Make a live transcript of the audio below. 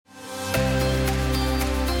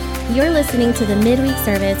You're listening to the midweek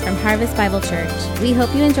service from Harvest Bible Church. We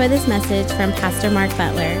hope you enjoy this message from Pastor Mark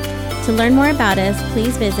Butler. To learn more about us,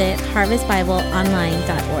 please visit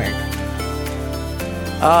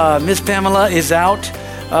harvestbibleonline.org. Miss Pamela is out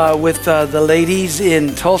with the ladies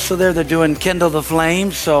in Tulsa there. They're doing Kindle the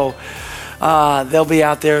Flame, so they'll be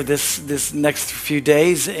out there this next few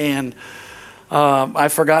days. And I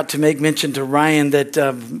forgot to make mention to Ryan that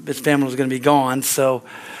Miss Pamela was going to be gone,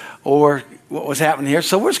 or what was happening here.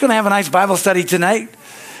 So we're just going to have a nice Bible study tonight,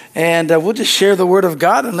 and we'll just share the Word of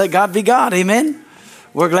God and let God be God. Amen.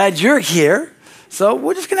 We're glad you're here, so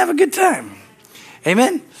we're just going to have a good time.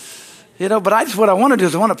 Amen. But what I want to do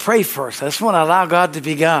is I want to pray first. I just want to allow God to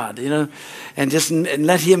be God, and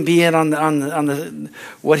let Him be in on the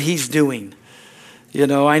what He's doing.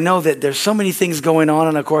 I know that there's so many things going on,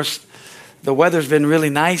 and of course, the weather's been really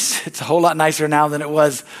nice. It's a whole lot nicer now than it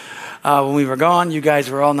was when we were gone. You guys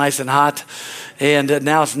were all nice and hot, and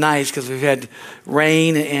now it's nice because we've had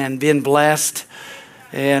rain and been blessed.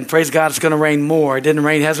 And praise God, it's going to rain more. It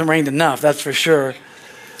hasn't rained enough, that's for sure.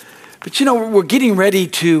 But we're getting ready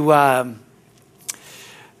to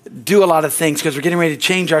do a lot of things because we're getting ready to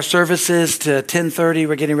change our services to 10:30.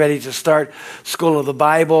 We're getting ready to start School of the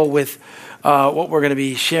Bible with what we're going to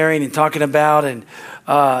be sharing and talking about, and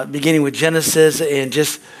beginning with Genesis and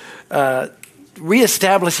just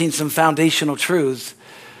reestablishing some foundational truths.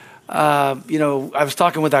 I was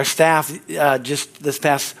talking with our staff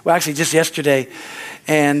just yesterday,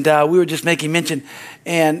 and we were just making mention.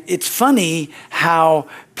 And it's funny how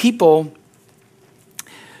people,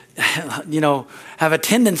 have a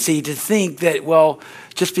tendency to think that, well,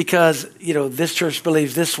 just because, this church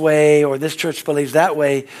believes this way or this church believes that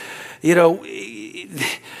way,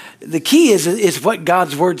 the key is what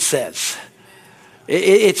God's Word says.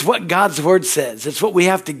 It's what God's Word says. It's what we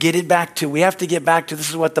have to get it back to. We have to get back to this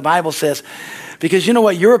is what the Bible says. Because you know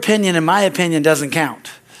what? Your opinion and my opinion doesn't count.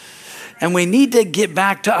 And we need to get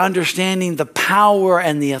back to understanding the power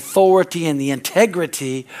and the authority and the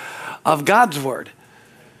integrity of God's Word.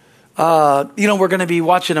 We're going to be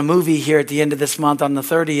watching a movie here at the end of this month on the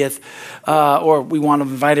 30th, or we want to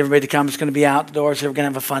invite everybody to come. It's going to be outdoors, so we're going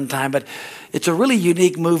to have a fun time. But it's a really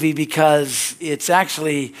unique movie because it's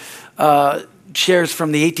actually shares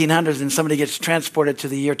from the 1800s, and somebody gets transported to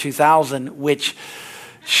the year 2000, which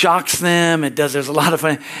shocks them. There's a lot of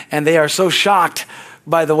fun, and they are so shocked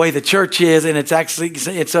by the way the church is, and it's actually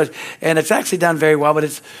done very well,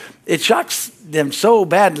 but it shocks them so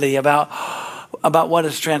badly about what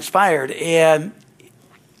has transpired. And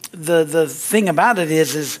the thing about it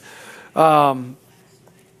is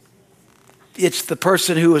it's the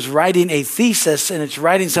person who is writing a thesis, and it's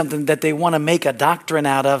writing something that they want to make a doctrine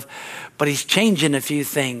out of, but he's changing a few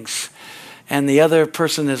things. And the other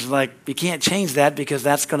person is like, you can't change that because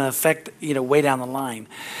that's going to affect, way down the line.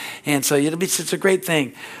 And so it's a great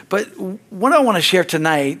thing. But what I want to share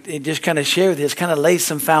tonight, and just kind of share this, kind of lay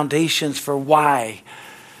some foundations for why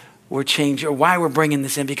we're changing, or why we're bringing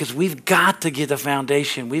this in, because we've got to get a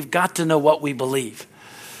foundation. We've got to know what we believe.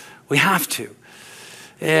 We have to.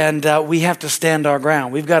 And we have to stand our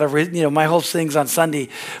ground. We've got to, my whole things on Sunday,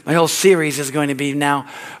 my whole series is going to be now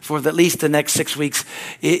for at least the next 6 weeks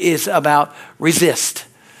is about resist.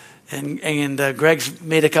 And Greg's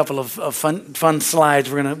made a couple of fun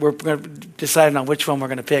slides. We're gonna decide on which one we're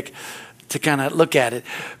gonna pick to kind of look at it.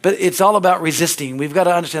 But it's all about resisting. We've got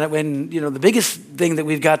to understand that when, the biggest thing that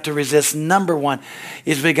we've got to resist, number one,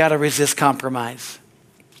 is we got to resist compromise.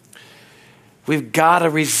 We've got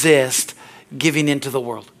to resist giving into the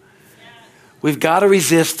world. We've got to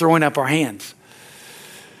resist throwing up our hands.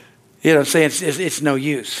 Saying it's no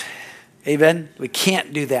use. Amen. We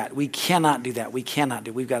can't do that. We cannot do that.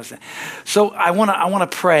 We've got to say. So I want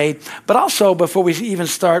to pray, but also before we even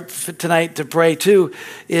start tonight to pray too,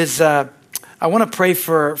 is I want to pray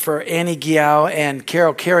for Annie Giao and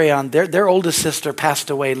Carol Carrion. Their oldest sister passed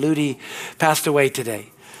away. Ludi passed away today.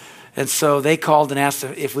 And so they called and asked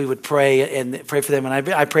if we would pray for them. And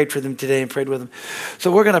I prayed for them today and prayed with them.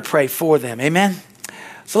 So we're going to pray for them. Amen.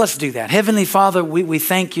 So let's do that. Heavenly Father, we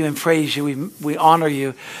thank you and praise you. We honor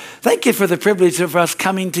you. Thank you for the privilege of us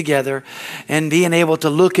coming together and being able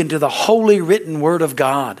to look into the holy written Word of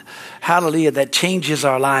God. Hallelujah, that changes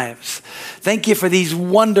our lives. Thank you for these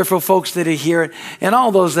wonderful folks that are here and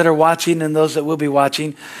all those that are watching and those that will be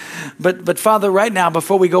watching. But Father, right now,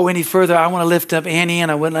 before we go any further, I want to lift up Annie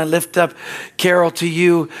and I want to lift up Carol to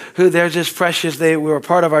you, who they're just precious. They were a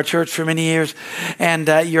part of our church for many years, and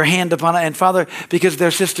your hand upon it. And Father, because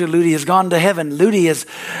their sister Ludi has gone to heaven. Ludi is,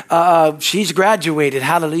 she's graduated.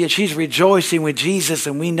 Hallelujah. She's rejoicing with Jesus,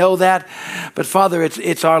 and we know that. But Father,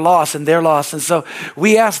 it's our loss and their loss. And so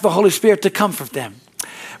we ask the Holy Spirit to comfort them.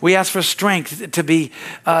 We ask for strength to be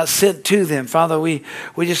sent to them. Father, we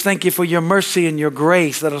just thank you for your mercy and your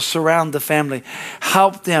grace that will surround the family.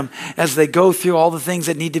 Help them as they go through all the things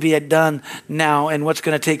that need to be done now and what's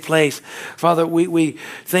going to take place. Father, we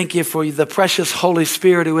thank you for the precious Holy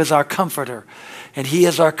Spirit who is our comforter. And he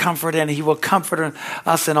is our comfort, and he will comfort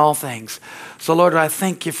us in all things. So, Lord, I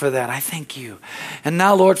thank you for that. I thank you. And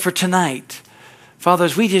now, Lord, for tonight, Father,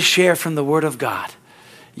 as we just share from the Word of God,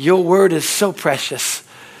 your Word is so precious.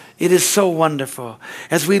 It is so wonderful.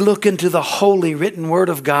 As we look into the holy written Word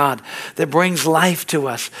of God that brings life to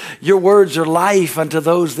us, your words are life unto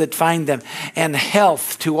those that find them and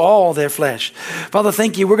health to all their flesh. Father,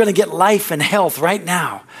 thank you. We're going to get life and health right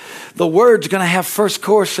now. The Word's going to have first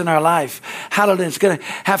course in our life. Hallelujah. It's going to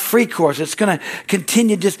have free course. It's going to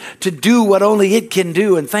continue just to do what only it can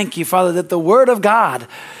do. And thank you, Father, that the Word of God,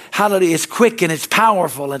 hallelujah, is quick and it's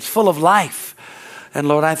powerful. And it's full of life. And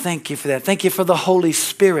Lord, I thank you for that. Thank you for the Holy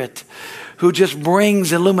Spirit who just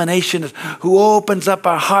brings illumination, who opens up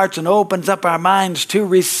our hearts and opens up our minds to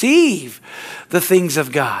receive the things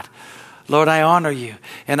of God. Lord, I honor you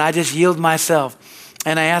and I just yield myself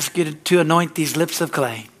and I ask you to anoint these lips of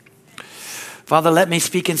clay. Father, let me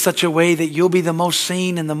speak in such a way that you'll be the most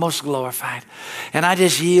seen and the most glorified. And I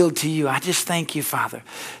just yield to you. I just thank you, Father.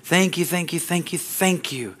 Thank you, thank you, thank you,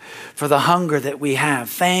 thank you for the hunger that we have.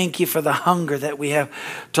 Thank you for the hunger that we have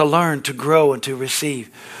to learn, to grow, and to receive.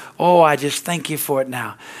 Oh, I just thank you for it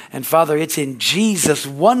now. And Father, it's in Jesus'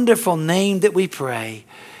 wonderful name that we pray.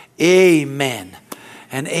 Amen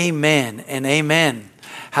and amen and amen.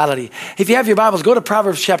 Hallelujah. If you have your Bibles, go to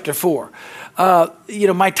Proverbs chapter 4.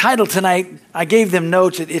 My title tonight, I gave them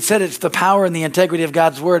notes. It said it's the power and the integrity of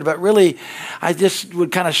God's word, but really I just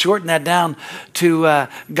would kind of shorten that down to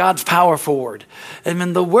God's power forward. I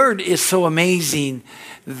mean, the word is so amazing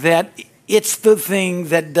that it's the thing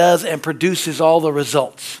that does and produces all the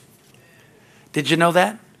results. Did you know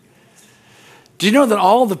that? Do you know that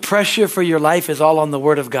all the pressure for your life is all on the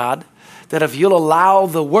word of God? That if you'll allow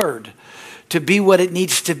the word to be what it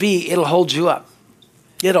needs to be, it'll hold you up.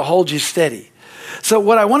 It'll hold you steady. So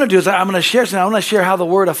what I want to do is I'm going to share something. I want to share how the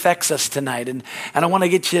word affects us tonight. And I want to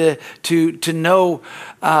get you to know,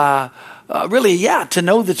 to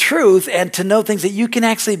know the truth and to know things that you can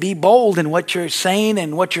actually be bold in what you're saying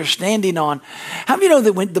and what you're standing on. How many of you know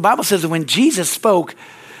that when the Bible says that when Jesus spoke,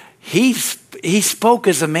 he spoke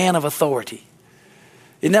as a man of authority?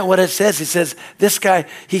 Isn't that what it says? It says, this guy,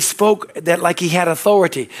 he spoke that like he had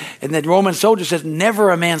authority. And the Roman soldier says,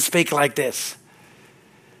 never a man spake like this.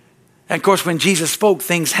 And of course, when Jesus spoke,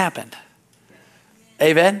 things happened.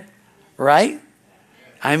 Amen? Right?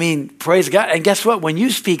 I mean, praise God. And guess what? When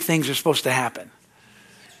you speak, things are supposed to happen.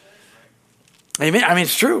 Amen? I mean,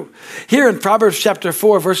 it's true. Here in Proverbs chapter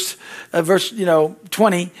 4, verse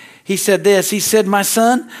 20, he said this. He said, my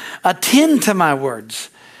son, attend to my words.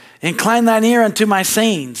 Incline thine ear unto my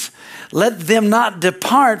sayings. Let them not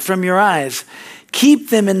depart from your eyes.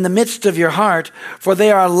 Keep them in the midst of your heart, for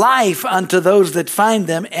they are life unto those that find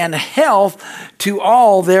them, and health to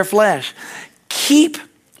all their flesh. Keep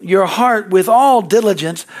your heart with all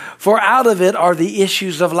diligence, for out of it are the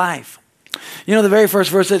issues of life. You know, the very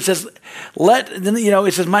first verse, it says,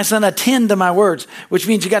 it says, my son, attend to my words, which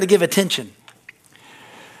means you got to give attention.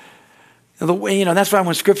 That's why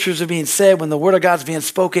when scriptures are being said, when the word of God's being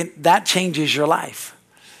spoken, that changes your life.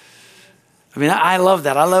 I mean, I love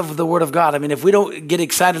that. I love the word of God. I mean, if we don't get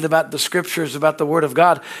excited about the scriptures, about the word of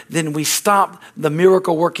God, then we stop the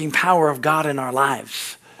miracle working power of God in our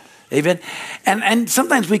lives. Amen. And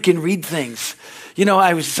sometimes we can read things.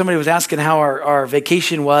 Somebody was asking how our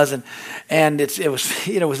vacation was, and it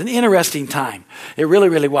was an interesting time. It really,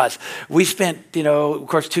 really was. We spent, of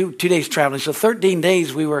course, two days traveling. So 13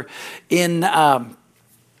 days we were in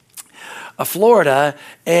Florida,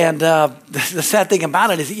 and the sad thing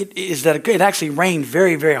about it is that it actually rained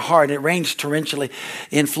very, very hard. It rains torrentially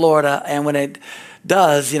in Florida, and when it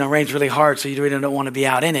does, rains really hard, so you really don't want to be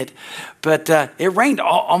out in it. But it rained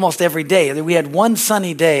almost every day. We had one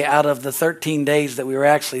sunny day out of the 13 days that we were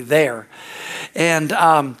actually there, and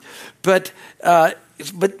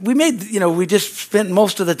but we made, we just spent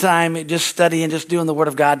most of the time just studying, just doing the Word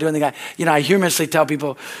of God, doing the guy. I humorously tell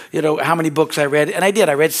people, how many books I read. And I did.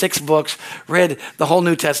 I read 6 books, read the whole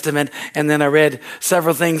New Testament, and then I read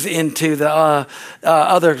several things into the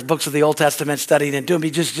other books of the Old Testament, studying and doing,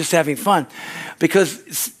 just having fun.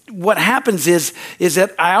 Because what happens is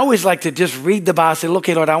that I always like to just read the Bible, say,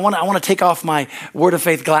 okay, Lord, I want to take off my Word of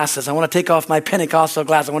Faith glasses. I want to take off my Pentecostal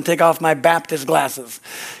glasses. I want to take off my Baptist glasses.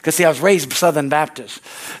 Because see, I was raised Southern Baptist.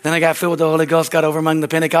 Then I got filled with the Holy Ghost, got over among the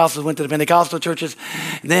Pentecostals, went to the Pentecostal churches,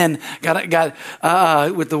 then got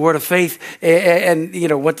with the Word of Faith and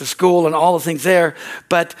went to school and all the things there.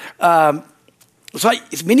 But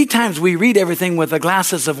many times we read everything with the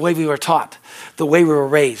glasses of the way we were taught, the way we were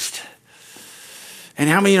raised. And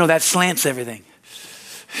how many that slants everything?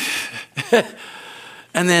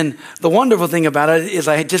 And then the wonderful thing about it is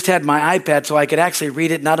I had just had my iPad, so I could actually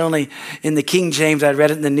read it not only in the King James, I'd read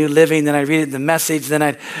it in the New Living, then I'd read it in the Message, then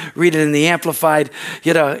I'd read it in the Amplified,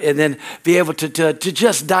 and then be able to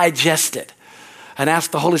just digest it and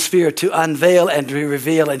ask the Holy Spirit to unveil and to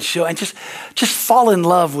reveal and show and just fall in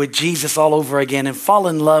love with Jesus all over again and fall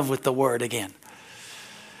in love with the Word again.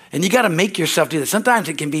 And you got to make yourself do that. Sometimes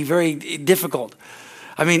it can be very difficult.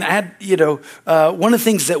 I mean, I had, one of the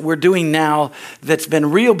things that we're doing now that's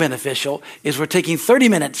been real beneficial is we're taking 30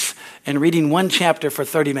 minutes and reading one chapter for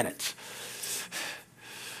 30 minutes,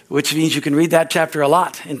 which means you can read that chapter a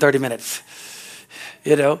lot in 30 minutes,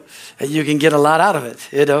 and you can get a lot out of it,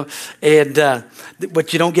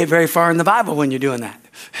 but you don't get very far in the Bible when you're doing that.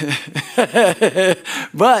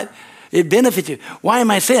 But it benefits you. Why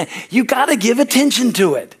am I saying that? You got to give attention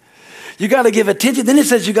to it. You got to give attention. Then it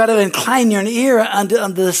says you got to incline your ear unto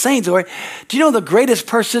the saints. Or, do you know the greatest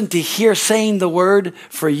person to hear saying the word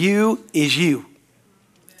for you is you?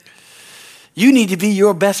 You need to be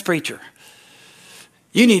your best preacher.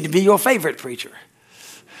 You need to be your favorite preacher.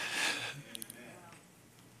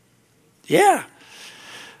 Yeah.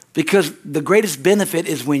 Because the greatest benefit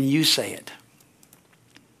is when you say it.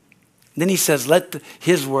 Then he says, let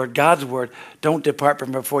his word, God's word, don't depart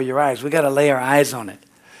from before your eyes. We got to lay our eyes on it.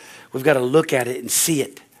 We've got to look at it and see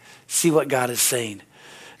it. See what God is saying.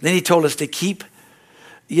 Then he told us to keep,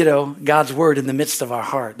 God's word in the midst of our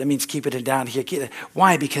heart. That means keep it down here.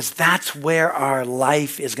 Why? Because that's where our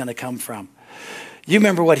life is going to come from. You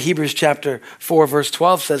remember what Hebrews chapter 4 verse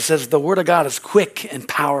 12 says. It says the word of God is quick and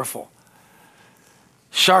powerful,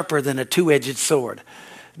 sharper than a two-edged sword,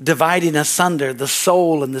 dividing asunder the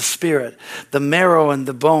soul and the spirit, the marrow and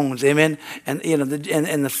the bones, amen, and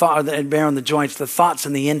the thought and marrow and the joints, the thoughts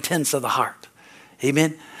and the intents of the heart,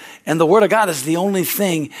 amen. And the Word of God is the only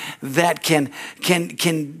thing that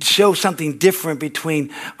can show something different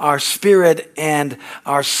between our spirit and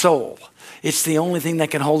our soul. It's the only thing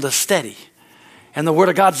that can hold us steady, and the Word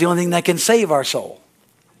of God is the only thing that can save our soul.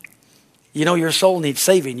 Your soul needs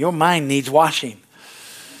saving. Your mind needs washing.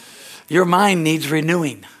 Your mind needs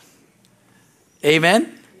renewing.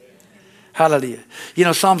 Amen? Hallelujah.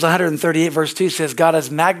 Psalms 138 verse 2 says, God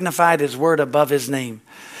has magnified his word above his name.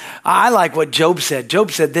 I like what Job said.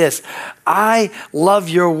 Job said this, I love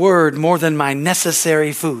your word more than my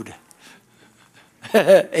necessary food.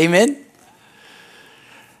 Amen?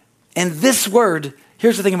 And this word,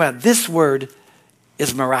 here's the thing about it. This word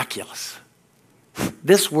is miraculous.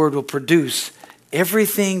 This word will produce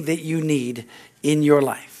everything that you need in your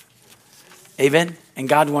life. Amen? And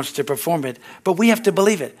God wants to perform it, but we have to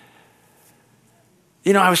believe it.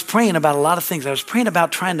 I was praying about a lot of things. I was praying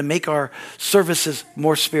about trying to make our services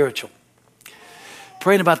more spiritual.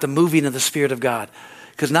 Praying about the moving of the Spirit of God.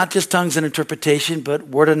 Because not just tongues and interpretation, but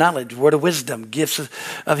word of knowledge, word of wisdom, gifts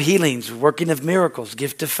of healings, working of miracles,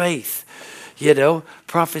 gift of faith,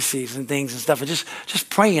 prophecies and things and stuff. And just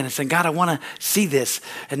praying and saying, God, I want to see this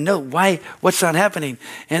and know what's not happening.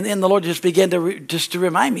 And then the Lord just began to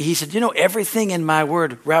remind me. He said, everything in my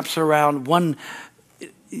word wraps around one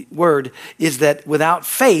word, is that without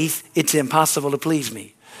faith, it's impossible to please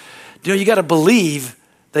me. You got to believe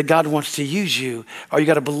that God wants to use you, or you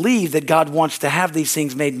got to believe that God wants to have these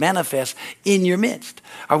things made manifest in your midst.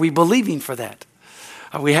 Are we believing for that?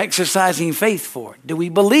 Are we exercising faith for it? Do we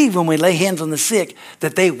believe when we lay hands on the sick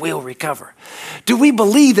that they will recover? Do we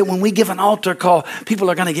believe that when we give an altar call, people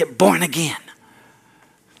are going to get born again?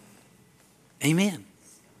 Amen.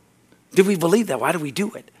 Do we believe that? Why do we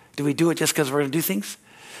do it? Do we do it just because we're going to do things?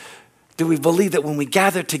 Do we believe that when we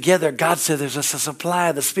gather together, God said there's a supply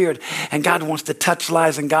of the Spirit, and God wants to touch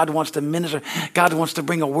lives, and God wants to minister. God wants to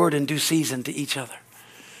bring a word in due season to each other.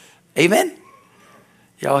 Amen?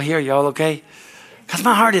 Y'all here? Y'all okay? Because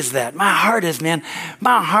my heart is that. My heart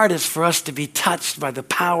is for us to be touched by the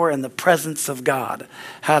power and the presence of God.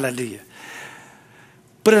 Hallelujah.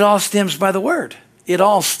 But it all stems by the word. It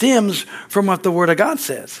all stems from what the word of God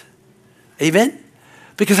says. Amen?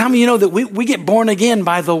 Because how many of you know that we get born again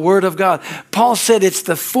by the word of God? Paul said it's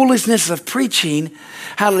the foolishness of preaching.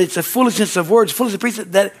 Hallelujah. It's the foolishness of words, foolishness of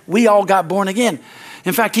preaching that we all got born again.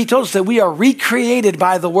 In fact, he told us that we are recreated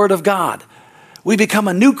by the word of God. We become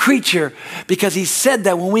a new creature because he said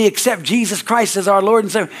that when we accept Jesus Christ as our Lord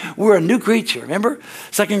and Savior, we're a new creature. Remember?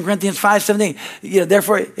 2 Corinthians 5:17.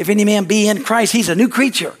 Therefore, if any man be in Christ, he's a new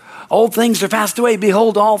creature. Old things are passed away.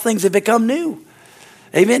 Behold, all things have become new.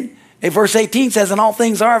 Amen? And verse 18 says, and all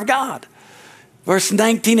things are of God. Verse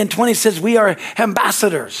 19 and 20 says, we are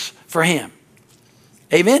ambassadors for him.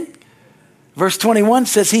 Amen? Verse 21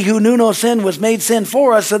 says, he who knew no sin was made sin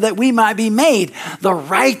for us so that we might be made the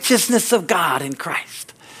righteousness of God in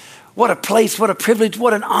Christ. What a place, what a privilege,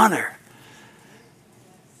 what an honor.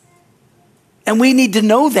 And we need to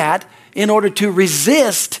know that in order to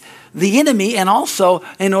resist the enemy and also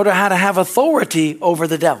in order how to have authority over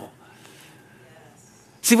the devil.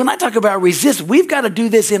 See, when I talk about resist, we've got to do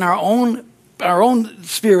this in our own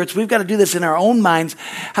spirits. We've got to do this in our own minds.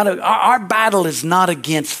 Our battle is not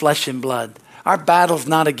against flesh and blood. Our battle is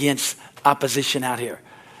not against opposition out here.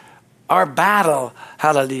 Our battle,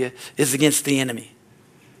 hallelujah, is against the enemy.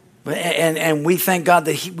 And we thank God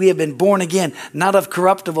that we have been born again, not of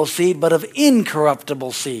corruptible seed, but of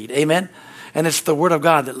incorruptible seed. Amen? And it's the word of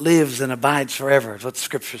God that lives and abides forever, is what the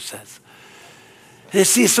scripture says.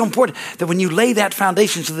 See, it's so important that when you lay that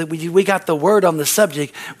foundation so that we got the word on the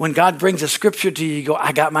subject, when God brings a scripture to you, you go,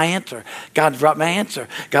 I got my answer. God brought my answer.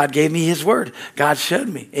 God gave me his word. God showed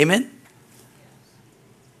me. Amen?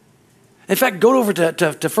 In fact, go over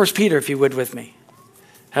to 1 Peter, if you would, with me.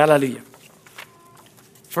 Hallelujah.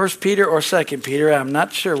 1 Peter or 2 Peter, I'm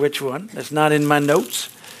not sure which one. It's not in my notes,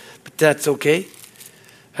 but that's okay.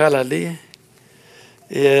 Hallelujah.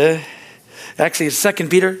 Yeah. Actually, it's 2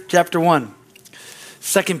 Peter chapter 1.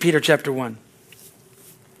 2 Peter chapter 1.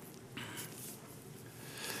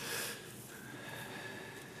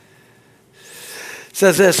 It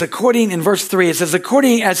says this, in verse 3, it says,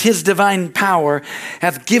 according as his divine power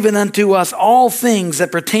hath given unto us all things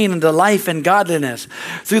that pertain unto life and godliness,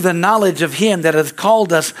 through the knowledge of him that hath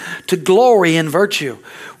called us to glory and virtue,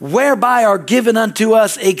 whereby are given unto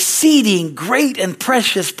us exceeding great and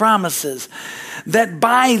precious promises, that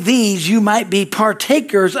by these you might be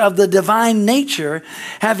partakers of the divine nature,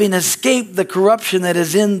 having escaped the corruption that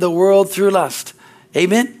is in the world through lust.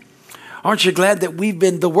 Amen? Aren't you glad that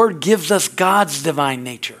the word gives us God's divine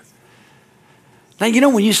nature? Now, you know,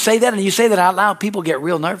 when you say that and you say that out loud, people get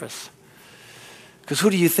real nervous. Because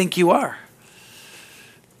who do you think you are?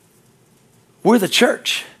 We're the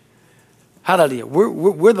church. Hallelujah.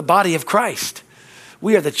 We're the body of Christ.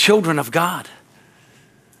 We are the children of God.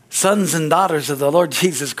 Sons and daughters of the Lord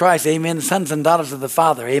Jesus Christ. Amen. Sons and daughters of the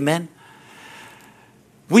Father. Amen.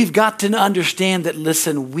 We've got to understand that,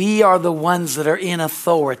 listen, we are the ones that are in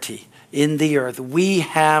authority in the earth. We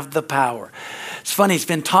have the power. It's funny, it's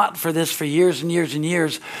been taught for this for years and years and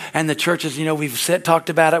years. And the churches, you know, we've talked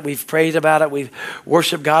about it, we've prayed about it, we've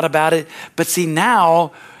worshiped God about it. But see,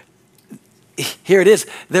 now, here it is.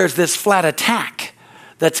 There's this flat attack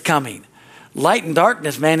that's coming. Light and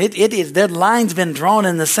darkness, man, it is, their line's been drawn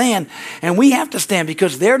in the sand. And we have to stand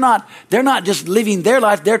because they're not just living their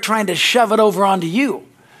life, they're trying to shove it over onto you.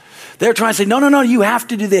 They're trying to say, no, you have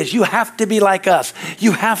to do this. You have to be like us.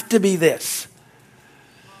 You have to be this.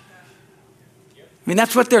 I mean,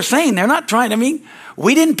 that's what they're saying. They're not trying,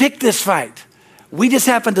 we didn't pick this fight. We just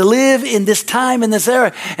happen to live in this time, in this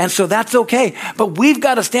era. And so that's okay. But we've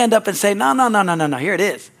got to stand up and say, no, here it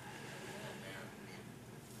is.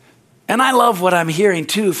 And I love what I'm hearing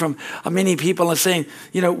too from many people saying,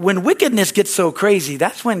 you know, when wickedness gets so crazy,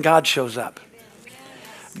 that's when God shows up.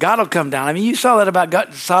 God will come down. I mean, you saw that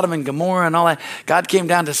about Sodom and Gomorrah and all that. God came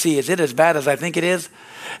down to see, is it as bad as I think it is?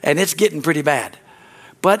 And it's getting pretty bad.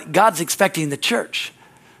 But God's expecting the church.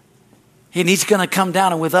 And he's going to come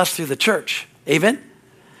down with us through the church. Amen?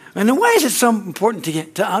 And then why is it so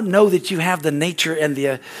important to know that you have the nature and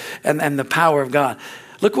the power of God?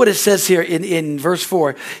 Look what it says here in verse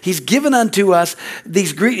 4. He's given unto us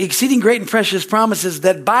these exceeding great and precious promises,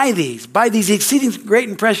 that by these exceeding great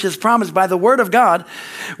and precious promises, by the word of God,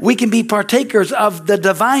 we can be partakers of the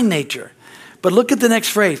divine nature. But look at the next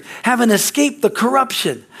phrase. Having escaped the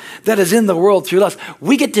corruption that is in the world through lust.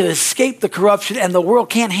 We get to escape the corruption and the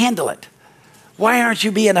world can't handle it. Why aren't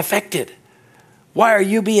you being affected? Why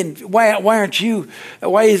isn't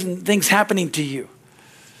things happening to you?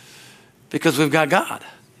 Because we've got God.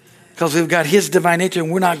 Because we've got his divine nature, and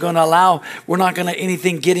we're not going to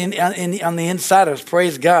anything get in on the inside of us.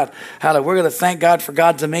 Praise God. Hallelujah. We're going to thank God for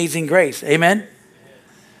God's amazing grace. Amen?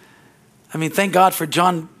 Thank God for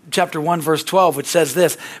John chapter 1, verse 12, which says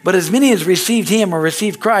this, but as many as received him or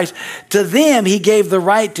received Christ, to them he gave the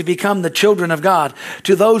right to become the children of God,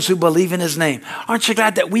 to those who believe in his name. Aren't you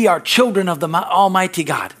glad that we are children of the Almighty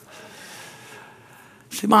God?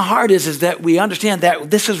 See, my heart is that we understand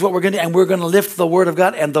that this is what we're going to do, and we're going to lift the Word of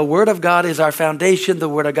God, and the Word of God is our foundation. The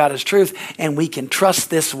Word of God is truth, and we can trust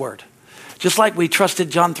this Word. Just like we trusted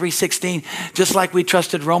John 3:16, just like we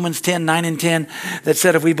trusted Romans 10:9 and 10, that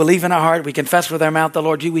said if we believe in our heart, we confess with our mouth the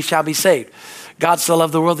Lord Jesus, we shall be saved. God so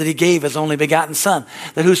loved the world that he gave his only begotten Son,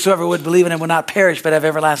 that whosoever would believe in him would not perish but have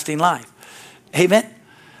everlasting life. Amen?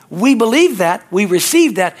 We believed that, we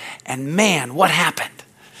received that, and man, what happened?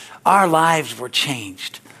 Our lives were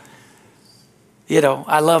changed. You know,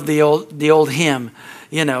 I love the old hymn,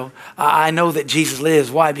 you know, I know that Jesus lives.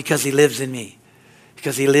 Why? Because he lives in me.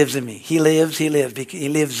 Because he lives in me. He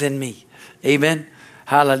lives in me. Amen?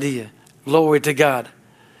 Hallelujah. Glory to God.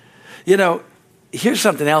 You know, here's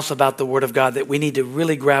something else about the Word of God that we need to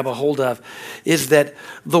really grab a hold of, is that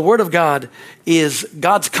the Word of God is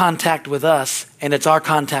God's contact with us, and it's our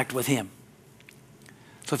contact with him.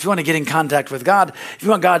 So if you want to get in contact with God, if you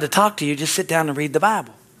want God to talk to you, just sit down and read the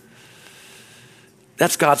Bible.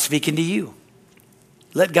 That's God speaking to you.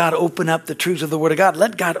 Let God open up the truths of the Word of God.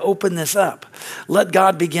 Let God open this up. Let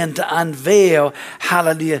God begin to unveil,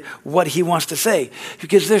 hallelujah, what he wants to say.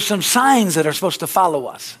 Because there's some signs that are supposed to follow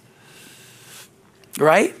us.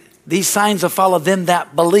 Right? These signs will follow them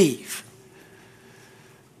that believe.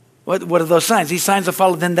 What are those signs? These signs will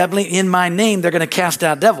follow them that believe. In my name, they're going to cast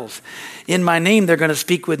out devils. In my name, they're going to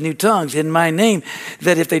speak with new tongues. In my name,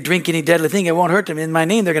 that if they drink any deadly thing, it won't hurt them. In my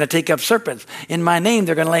name, they're going to take up serpents. In my name,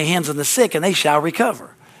 they're going to lay hands on the sick and they shall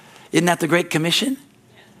recover. Isn't that the Great Commission?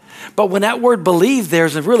 But when that word believe,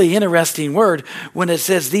 there's a really interesting word when it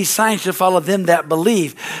says these signs shall follow them that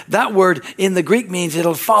believe. That word in the Greek means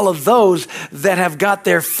it'll follow those that have got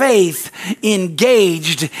their faith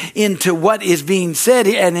engaged into what is being said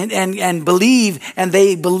and believe, and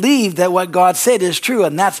they believe that what God said is true,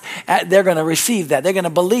 and they're going to receive that. They're going to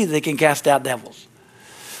believe they can cast out devils.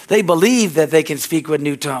 They believe that they can speak with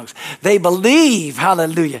new tongues. They believe,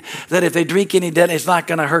 hallelujah, that if they drink any deadly, it's not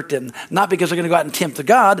going to hurt them. Not because they're going to go out and tempt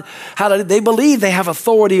God. Hallelujah. They believe they have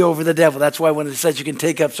authority over the devil. That's why when it says you can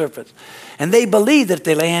take up serpents. And they believe that if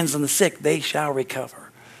they lay hands on the sick, they shall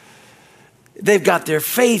recover. They've got their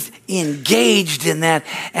faith engaged in that,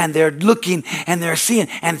 and they're looking and they're seeing.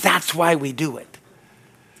 And that's why we do it.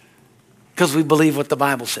 Because we believe what the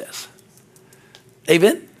Bible says.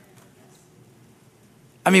 Amen?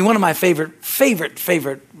 I mean, one of my favorite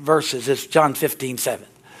verses is John 15:7.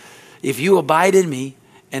 If you abide in me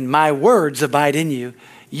and my words abide in you,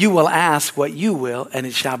 you will ask what you will and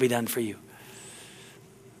it shall be done for you.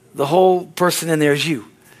 The whole person in there is you.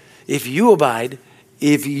 If you abide,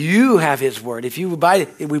 if you have his word, if you abide,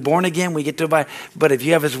 if we're born again, we get to abide. But if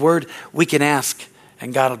you have his word, we can ask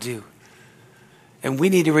and God will do. And we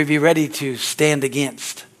need to be ready to stand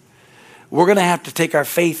against. We're going to have to take our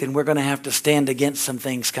faith and we're going to have to stand against some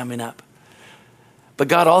things coming up. But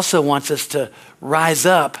God also wants us to rise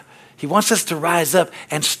up. He wants us to rise up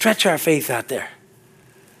and stretch our faith out there.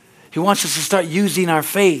 He wants us to start using our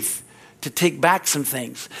faith to take back some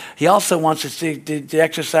things. He also wants us to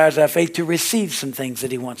exercise our faith to receive some things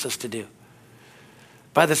that he wants us to do.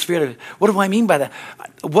 By the Spirit. What do I mean by that?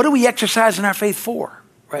 What are we exercising our faith for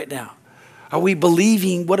right now? Are we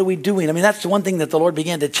believing? What are we doing? I mean, that's the one thing that the Lord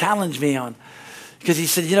began to challenge me on. Because he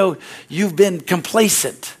said, you know, you've been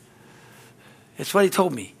complacent. It's what he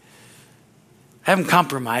told me. I haven't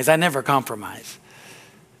compromised. I never compromise.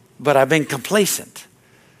 But I've been complacent.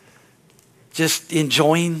 Just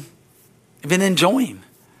enjoying. I've been enjoying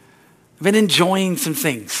some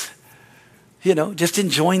things. You know, just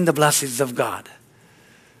enjoying the blessings of God.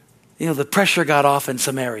 You know, the pressure got off in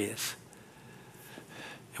some areas.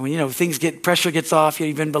 And when, you know, pressure gets off, you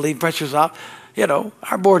even believe pressure's off, you know,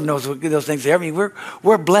 our board knows what those things are. I mean, we're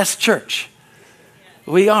a blessed church.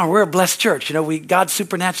 We are. We're a blessed church. You know, God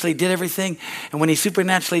supernaturally did everything. And when he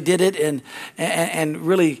supernaturally did it and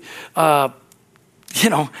really, you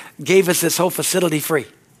know, gave us this whole facility free.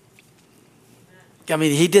 I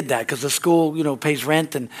mean, he did that because the school, you know, pays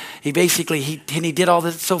rent, and he basically, he did all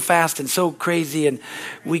this so fast and so crazy, and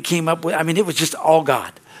we came up with, I mean, it was just all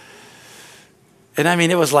God. And I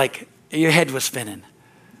mean, it was like your head was spinning.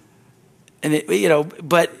 And it, you know,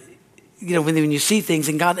 but you know, when you see things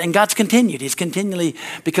and God's continued, he's continually,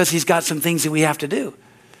 because he's got some things that we have to do.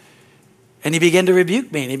 And he began to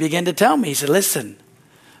rebuke me and he began to tell me, he said, listen,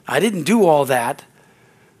 I didn't do all that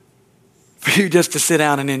for you just to sit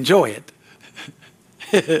down and enjoy it.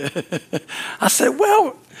 I said,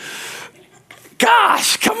 well,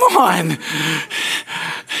 gosh, come on.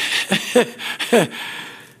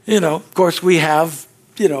 You know, of course we have,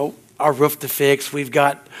 you know, our roof to fix. We've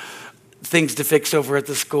got things to fix over at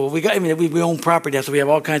the school. We own property now, so we have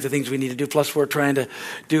all kinds of things we need to do. Plus, we're trying to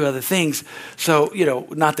do other things. So,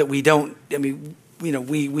 not that we don't.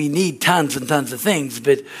 We need tons and tons of things.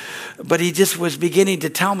 But he just was beginning to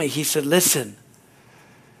tell me. He said, "Listen."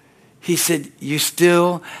 He said, "You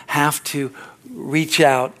still have to reach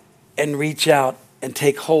out and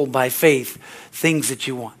take hold by faith things that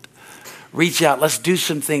you want. Reach out. Let's do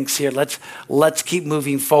some things here. Let's keep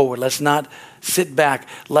moving forward. Let's not sit back.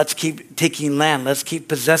 Let's keep taking land. Let's keep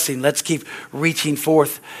possessing. Let's keep reaching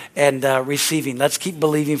forth and receiving. Let's keep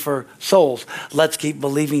believing for souls. Let's keep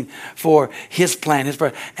believing for his plan,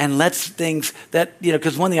 and let's things that,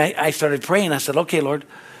 because one thing I started praying, I said, okay, Lord,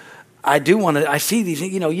 I see these,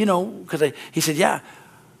 because he said, yeah,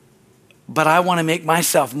 but I want to make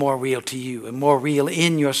myself more real to you and more real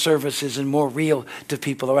in your services and more real to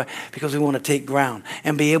people, all right? Because we want to take ground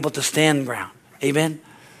and be able to stand ground. Amen?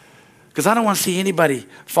 Because I don't want to see anybody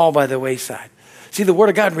fall by the wayside. See, the Word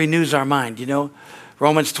of God renews our mind,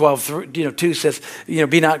 Romans 12:2 says,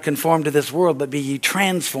 be not conformed to this world, but be ye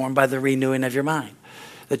transformed by the renewing of your mind,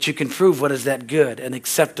 that you can prove what is that good and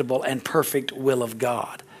acceptable and perfect will of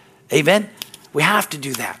God. Amen? We have to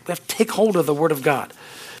do that. We have to take hold of the Word of God,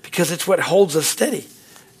 because it's what holds us steady.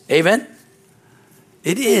 Amen?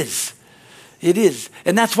 It is. It is.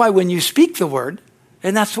 And that's why when you speak the word,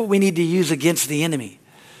 and that's what we need to use against the enemy.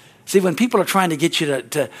 See, when people are trying to get you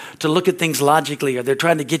to look at things logically, or they're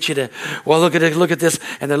trying to get you to, look at this,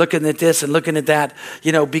 and they're looking at this and looking at that,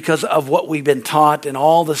 because of what we've been taught and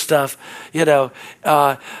all the stuff,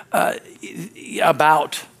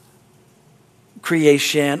 about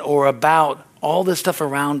creation or about all this stuff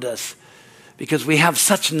around us. Because we have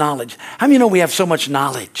such knowledge. How many know we have so much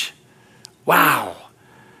knowledge? Wow.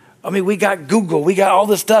 We got Google. We got all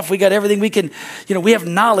this stuff. We got everything. We can, we have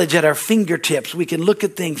knowledge at our fingertips. We can look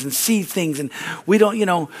at things and see things. And we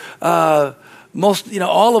don't, all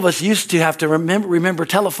of us used to have to remember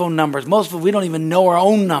telephone numbers. Most of us, we don't even know our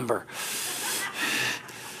own number.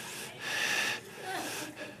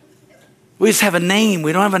 We just have a name.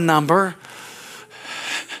 We don't have a number.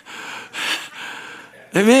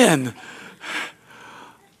 Amen.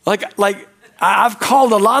 Like I've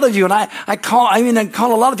called a lot of you, and I call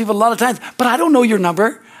a lot of people a lot of times, but I don't know your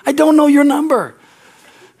number. I don't know your number.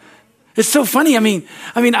 It's so funny.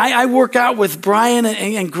 I work out with Brian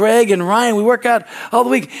and Greg and Ryan. We work out all the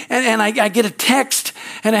week, and I get a text,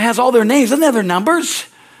 and it has all their names. Doesn't have their numbers.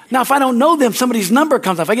 Now, if I don't know them, somebody's number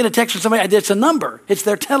comes up. If I get a text from somebody, it's a number. It's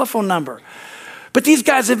their telephone number. But these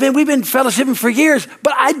guys we've been fellowshipping for years,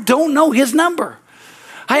 but I don't know his number.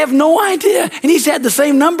 I have no idea. And he's had the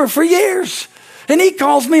same number for years. And he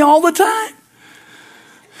calls me all the time.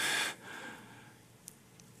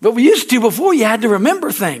 But we used to before, you had to remember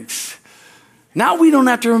things. Now we don't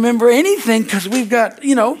have to remember anything because we've got,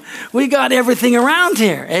 we got everything around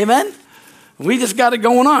here. Amen? We just got it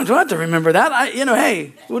going on. So I don't have to remember that.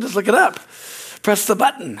 Hey, we'll just look it up. Press the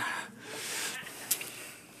button.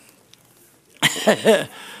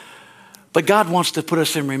 But God wants to put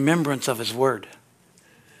us in remembrance of his word.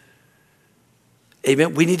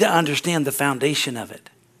 Amen. We need to understand the foundation of it.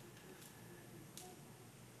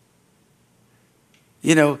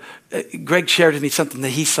 Greg shared with me something that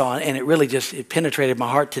he saw, and it really it penetrated my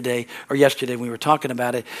heart today or yesterday when we were talking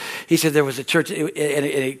about it. He said there was a church, and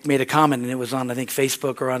it made a comment, and it was on, I think,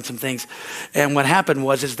 Facebook or on some things. And what happened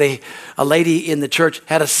was a lady in the church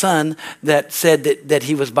had a son that said that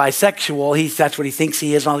he was bisexual. That's what he thinks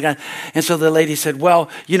he is. And so the lady said, well,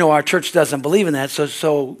 our church doesn't believe in that,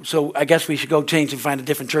 so I guess we should go change and find a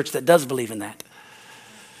different church that does believe in that.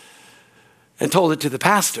 And told it to the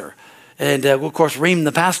pastor. And of course, reamed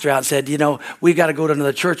the pastor out and said, we've got to go to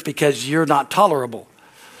another church because you're not tolerable.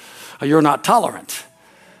 Or you're not tolerant.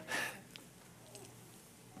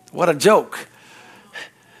 What a joke.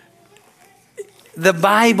 The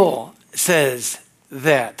Bible says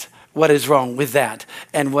that. What is wrong with that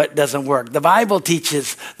and what doesn't work? The Bible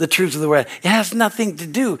teaches the truth of the word. It has nothing to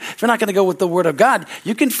do. If you're not going to go with the word of God,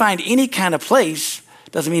 you can find any kind of place.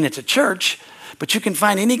 Doesn't mean it's a church, but you can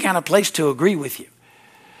find any kind of place to agree with you.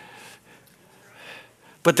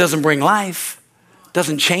 But doesn't bring life,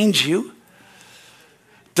 doesn't change you,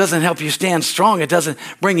 doesn't help you stand strong. It doesn't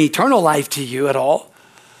bring eternal life to you at all.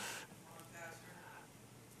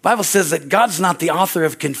 The Bible says that God's not the author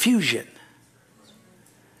of confusion.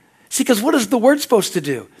 See, because what is the word supposed to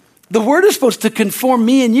do? The word is supposed to conform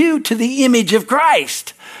me and you to the image of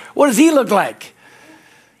Christ. What does he look like?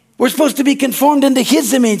 We're supposed to be conformed into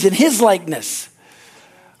his image and his likeness.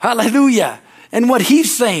 Hallelujah. And what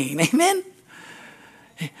he's saying. Amen.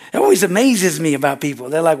 It always amazes me about people.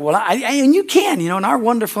 They're like, well, and you can, in our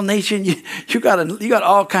wonderful nation, you got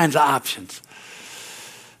all kinds of options.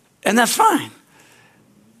 And that's fine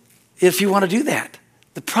if you want to do that.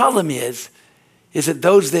 The problem is that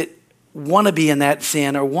those that want to be in that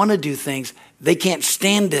sin or want to do things, they can't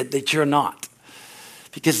stand it that you're not.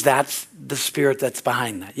 Because that's the spirit that's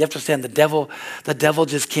behind that. You have to understand the devil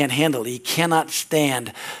just can't handle it. He cannot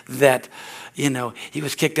stand that, he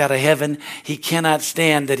was kicked out of heaven. He cannot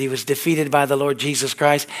stand that he was defeated by the Lord Jesus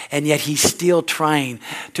Christ. And yet he's still trying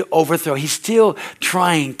to overthrow. He's still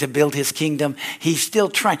trying to build his kingdom. He's still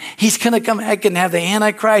trying. He's going to come back and have the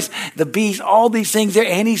Antichrist, the beast, all these things there.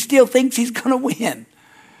 And he still thinks he's going to win.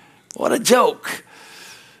 What a joke.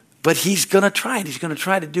 But he's going to try it. He's going to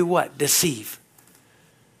try to do what? Deceive.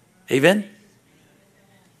 Amen?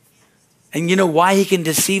 And you know why he can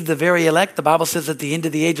deceive the very elect? The Bible says at the end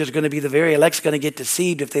of the age, there's going to be the very elect's going to get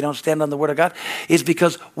deceived if they don't stand on the Word of God. Is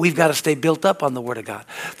because we've got to stay built up on the Word of God.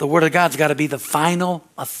 The Word of God's got to be the final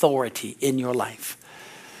authority in your life.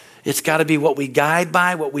 It's got to be what we guide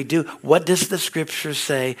by, what we do. What does the Scripture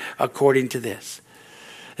say according to this?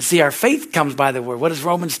 See, our faith comes by the Word. What does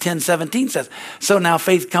Romans 10:17 says? So now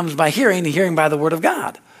faith comes by hearing, and hearing by the Word of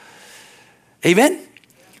God. Amen?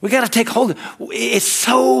 We got to take hold of it. It's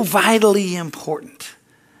so vitally important.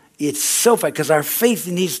 It's so vital because our faith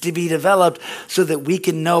needs to be developed so that we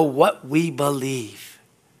can know what we believe.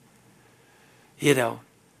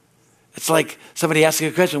 It's like somebody asking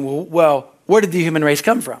a question, well, where did the human race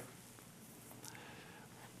come from?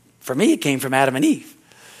 For me, it came from Adam and Eve.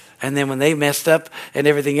 And then when they messed up and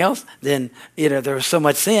everything else, then, there was so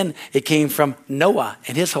much sin, it came from Noah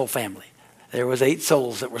and his whole family. There was 8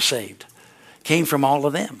 souls that were saved. Came from all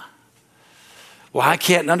of them. Well, I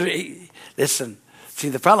can't listen. See,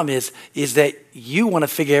 the problem is that you want to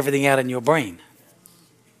figure everything out in your brain.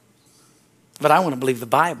 But I want to believe the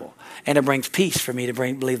Bible. And it brings peace for me to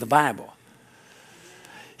believe the Bible.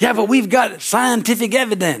 Yeah, but we've got scientific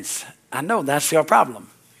evidence. I know that's your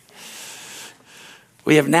problem.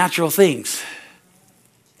 We have natural things.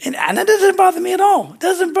 And it doesn't bother me at all. It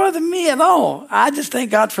doesn't bother me at all. I just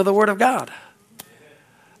thank God for the Word of God.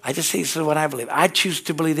 I just say this is what I believe. I choose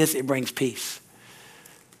to believe this. It brings peace.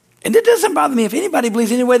 And it doesn't bother me if anybody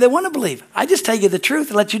believes any way they want to believe. I just tell you the truth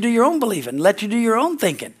and let you do your own believing, let you do your own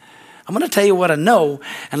thinking. I'm going to tell you what I know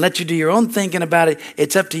and let you do your own thinking about it.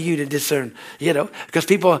 It's up to you to discern, because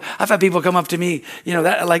I've had people come up to me,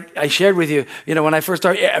 that like I shared with you, when I first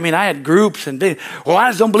started, I had groups and I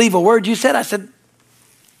just don't believe a word you said. I said,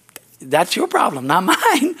 that's your problem, not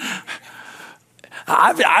mine.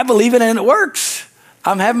 I believe it and it works.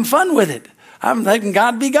 I'm having fun with it. I'm letting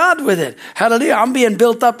God be God with it. Hallelujah. I'm being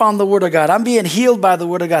built up on the Word of God. I'm being healed by the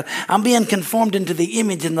Word of God. I'm being conformed into the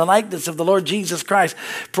image and the likeness of the Lord Jesus Christ.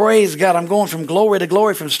 Praise God. I'm going from glory to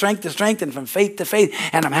glory, from strength to strength, and from faith to faith.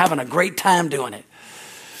 And I'm having a great time doing it.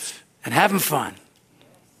 And having fun.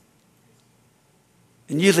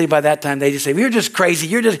 And usually by that time they just say, you're just crazy.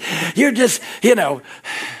 You're just,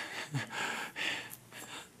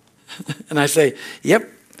 And I say, yep,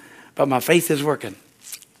 but my faith is working.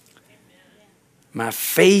 My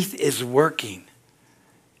faith is working.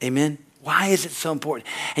 Amen. Why is it so important?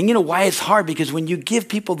 And why it's hard? Because when you give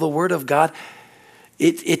people the Word of God,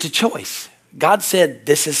 it's a choice. God said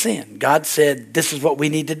this is sin. God said this is what we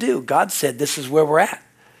need to do. God said this is where we're at.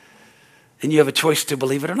 And you have a choice to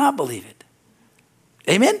believe it or not believe it.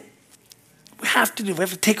 Amen. We have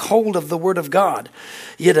to take hold of the Word of God,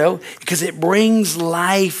 because it brings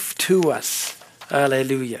life to us.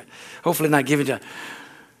 Hallelujah. Hopefully not giving to.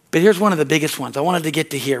 But here's one of the biggest ones. I wanted to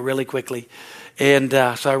get to here really quickly. And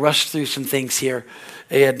so I rushed through some things here.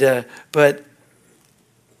 But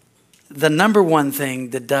the number one thing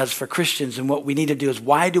that does for Christians and what we need to do is,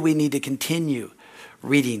 why do we need to continue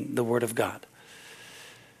reading the Word of God?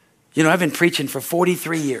 I've been preaching for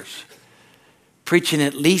 43 years. Preaching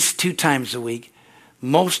at least 2 times a week.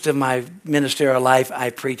 Most of my ministerial life, I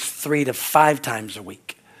preached 3 to 5 times a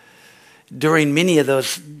week. During many of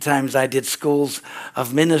those times, I did schools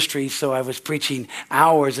of ministry, so I was preaching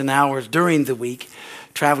hours and hours during the week,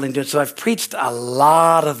 traveling. So I've preached a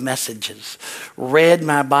lot of messages, read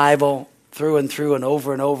my Bible through and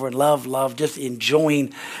over, and love, just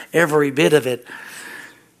enjoying every bit of it.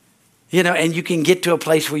 And you can get to a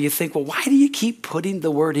place where you think, well, why do you keep putting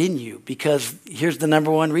the Word in you? Because here's the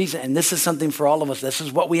number one reason, and this is something for all of us. This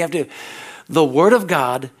is what we have to do. The Word of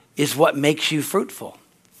God is what makes you fruitful.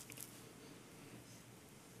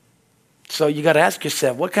 So you got to ask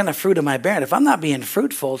yourself, what kind of fruit am I bearing? If I'm not being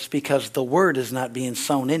fruitful, it's because the Word is not being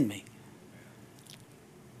sown in me.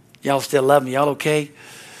 Y'all still love me? Y'all okay?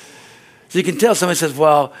 So you can tell somebody says,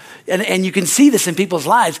 well, and you can see this in people's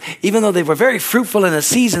lives, even though they were very fruitful in a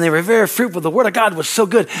season, they were very fruitful. The word of God was so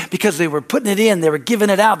good because they were putting it in, they were giving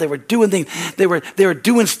it out, they were doing things, they were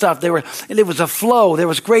doing stuff, and it was a flow, there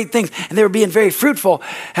was great things, and they were being very fruitful.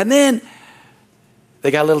 And then they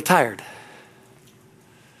got a little tired.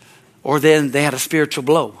 Or then they had a spiritual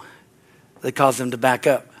blow that caused them to back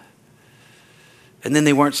up. And then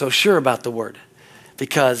they weren't so sure about the word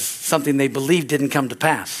because something they believed didn't come to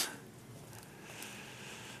pass.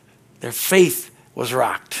 Their faith was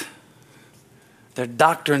rocked. Their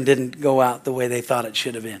doctrine didn't go out the way they thought it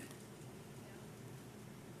should have been.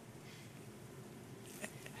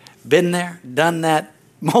 Been there, done that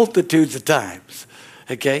multitudes of times,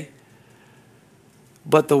 okay?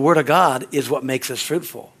 But the Word of God is what makes us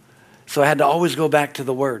fruitful. So I had to always go back to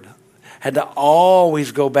the Word. Had to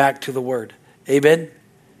always go back to the Word. Amen?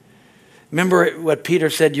 Remember what Peter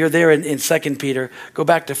said? You're there in 2 Peter. Go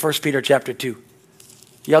back to 1 Peter chapter 2.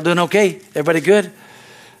 Y'all doing okay? Everybody good?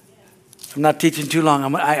 I'm not teaching too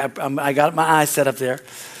long. I got my eyes set up there.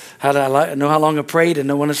 I know how long I prayed and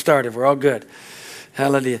know when it started. We're all good.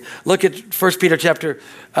 Hallelujah. Look at 1 Peter chapter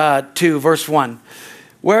 2, verse 1.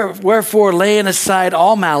 Wherefore, laying aside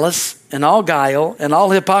all malice and all guile and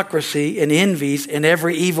all hypocrisy and envies and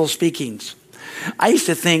every evil speakings. I used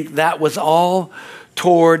to think that was all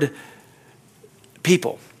toward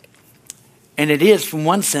people. And it is from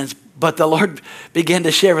one sense. But the Lord began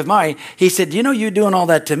to share with Mari. He said, you know, you're doing all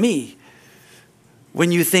that to me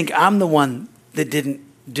when you think I'm the one that didn't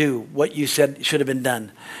do what you said should have been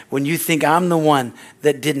done. When you think I'm the one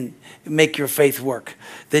that didn't make your faith work.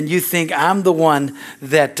 Then you think I'm the one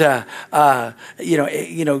that,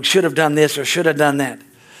 should have done this or should have done that.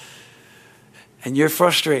 And you're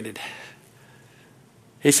frustrated.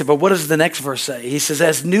 He said, but what does the next verse say? He says,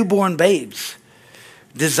 as newborn babes,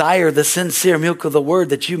 desire the sincere milk of the word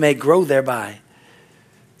that you may grow thereby.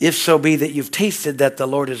 If so be that you've tasted that the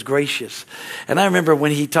Lord is gracious. And I remember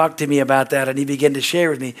when he talked to me about that and he began to share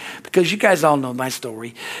with me, because you guys all know my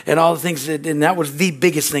story and all the things and that was the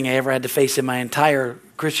biggest thing I ever had to face in my entire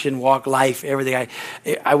Christian walk life, everything.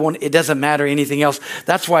 It doesn't matter anything else.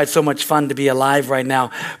 That's why it's so much fun to be alive right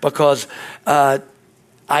now, because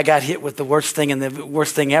I got hit with the worst thing and the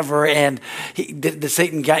worst thing ever. And the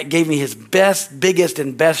Satan gave me his best, biggest,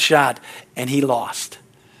 and best shot. And he lost.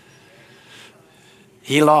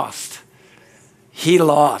 He lost. He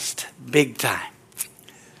lost big time.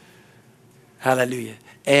 Hallelujah.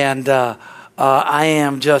 And I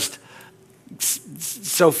am just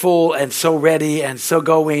so full and so ready and so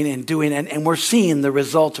going and doing. And we're seeing the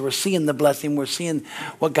results. We're seeing the blessing. We're seeing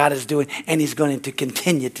what God is doing. And he's going to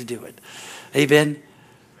continue to do it. Amen.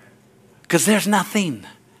 Because there is nothing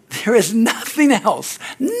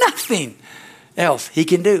else he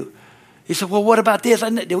can do. He said, well, what about this?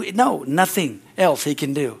 No, nothing else he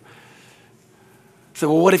can do. So,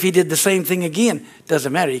 well, what if he did the same thing again?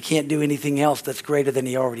 Doesn't matter. He can't do anything else that's greater than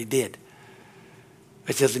he already did.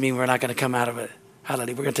 It doesn't mean we're not going to come out of it.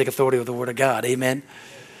 Hallelujah. We're going to take authority with the word of God. Amen.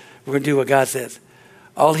 We're going to do what God says.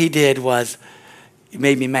 All he did was, he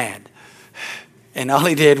made me mad. And all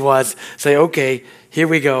he did was say, okay, here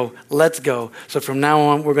we go. Let's go. So from now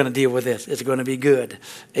on, we're going to deal with this. It's going to be good.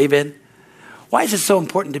 Amen. Why is it so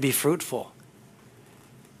important to be fruitful?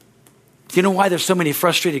 Do you know why there's so many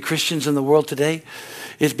frustrated Christians in the world today?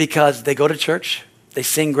 It's because they go to church, they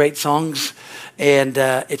sing great songs, and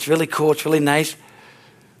it's really cool, it's really nice,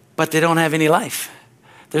 but they don't have any life.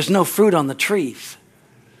 There's no fruit on the trees.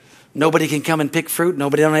 Nobody can come and pick fruit.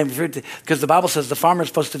 Nobody don't have fruit because the Bible says the farmer is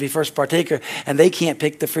supposed to be first partaker, and they can't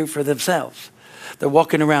pick the fruit for themselves. They're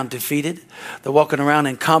walking around defeated. They're walking around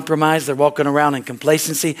in compromise. They're walking around in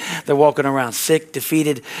complacency. They're walking around sick,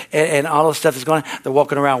 defeated, and all the stuff is going on. They're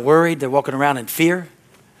walking around worried. They're walking around in fear.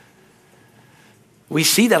 We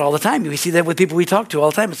see that all the time. We see that with people we talk to all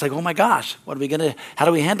the time. It's like, oh my gosh, how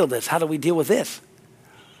do we handle this? How do we deal with this?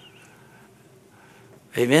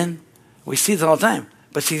 Amen? We see this all the time.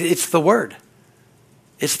 But see, it's the word.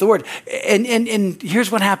 It's the word. And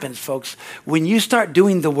here's what happens, folks. When you start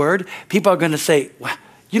doing the word, people are going to say, well,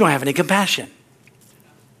 you don't have any compassion.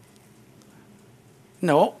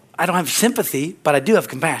 No, I don't have sympathy, but I do have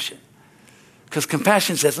compassion. Because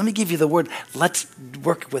compassion says, let me give you the word. Let's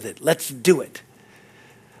work with it. Let's do it.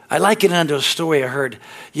 I like it under a story I heard,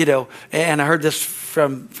 and I heard this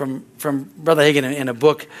from Brother Hagin in a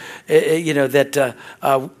book,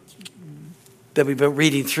 that we've been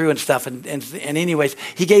reading through and stuff. And anyways,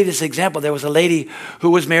 he gave this example. There was a lady who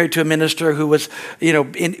was married to a minister who was,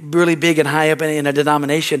 really big and high up in a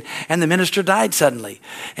denomination, and the minister died suddenly.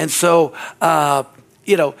 And so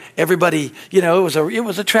everybody, it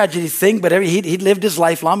was a tragedy thing, but he lived his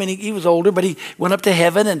life long. I mean, he was older, but he went up to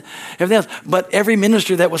heaven and everything else. But every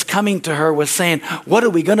minister that was coming to her was saying, what are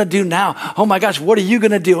we going to do now? Oh my gosh, what are you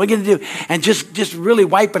going to do? What are you going to do? And just really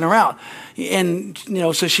wiping her out. And,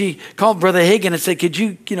 so she called Brother Hagin and said, could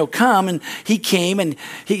you, come? And he came and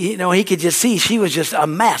he could just see she was just a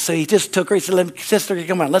mess. So he just took her. He said, sister,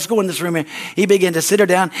 come on, let's go in this room here. He began to sit her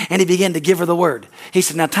down and he began to give her the word. He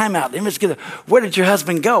said, now time out. Let me just where did your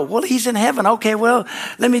husband go? Well, he's in heaven. Okay, well,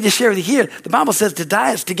 let me just share with you here. The Bible says to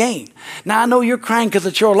die is to gain. Now I know you're crying because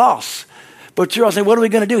it's your loss, but you're all saying, what are we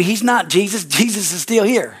going to do? He's not Jesus. Jesus is still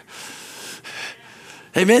here.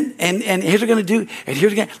 Amen. And here's what we're going to do. And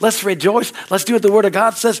here's again, let's rejoice. Let's do what the Word of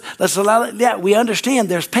God says. Let's allow it. Yeah, we understand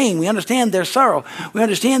there's pain. We understand there's sorrow. We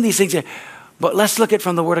understand these things. But let's look at it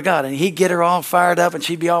from the Word of God. And he'd get her all fired up and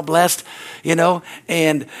she'd be all blessed, And,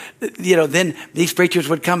 then these preachers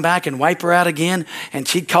would come back and wipe her out again. And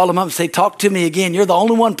she'd call them up and say, talk to me again. You're the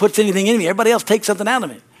only one who puts anything in me. Everybody else takes something out of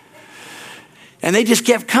me. And they just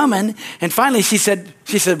kept coming. And finally she said,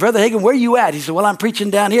 Brother Hagin, where are you at? He said, well, I'm preaching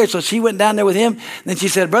down here. So she went down there with him. And then she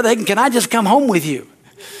said, Brother Hagin, can I just come home with you?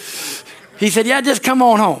 He said, yeah, just come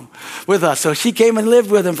on home with us. So she came and lived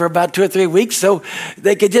with him for about 2 or 3 weeks so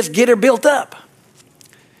they could just get her built up.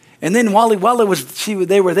 And then while they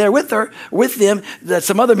were there with them,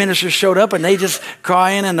 some other ministers showed up and they just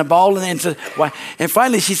crying and bawling and said, why? And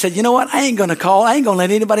finally she said, you know what? I ain't going to let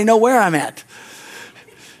anybody know where I'm at.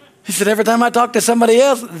 He said, every time I talk to somebody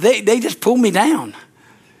else, they just pull me down.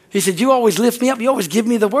 He said, you always lift me up. You always give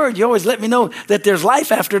me the word. You always let me know that there's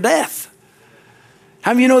life after death.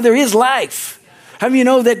 How many of you know there is life? How many of you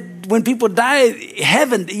know that when people die,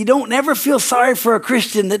 heaven, you don't ever feel sorry for a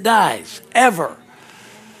Christian that dies. Ever.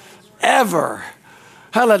 Ever.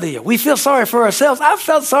 Hallelujah. We feel sorry for ourselves. I've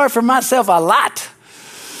felt sorry for myself a lot.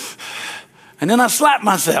 And then I slap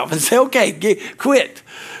myself and say, okay, quit.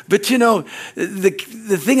 But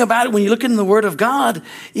the thing about it, when you look in the Word of God,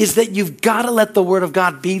 is that you've got to let the Word of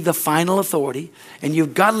God be the final authority, and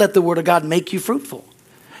you've got to let the Word of God make you fruitful.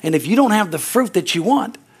 And if you don't have the fruit that you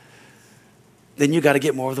want, then you got to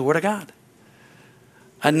get more of the Word of God.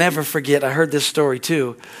 I never forget, I heard this story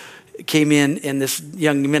too. Came in, and this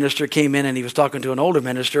young minister came in and he was talking to an older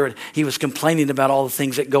minister and he was complaining about all the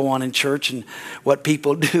things that go on in church and what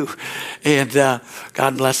people do. And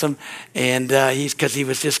God bless him. And because he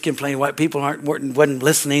was just complaining why people wasn't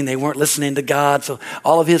listening. They weren't listening to God. So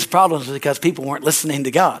all of his problems was because people weren't listening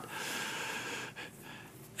to God.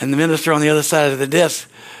 And the minister on the other side of the desk,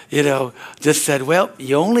 just said, well,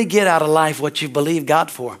 you only get out of life what you believe God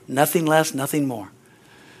for. Nothing less, nothing more.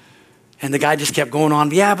 And the guy just kept going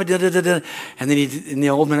on, yeah, but da-da-da-da. And then the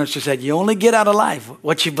old minister said, you only get out of life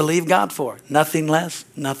what you believe God for. Nothing less,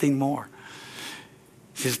 nothing more.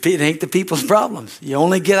 He says, it ain't the people's problems. You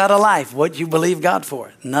only get out of life what you believe God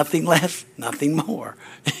for. Nothing less, nothing more.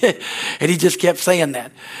 And he just kept saying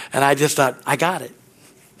that. And I just thought, I got it.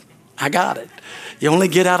 You only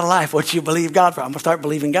get out of life what you believe God for. I'm going to start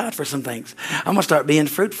believing God for some things. I'm going to start being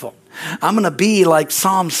fruitful. I'm going to be like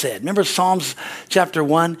Psalms said. Remember Psalms chapter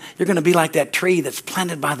 1? You're going to be like that tree that's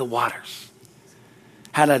planted by the waters.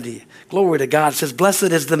 Hallelujah. Glory to God. It says, blessed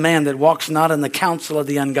is the man that walks not in the counsel of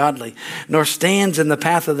the ungodly, nor stands in the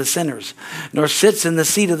path of the sinners, nor sits in the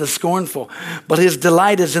seat of the scornful. But his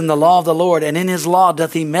delight is in the law of the Lord, and in his law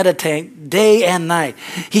doth he meditate day and night.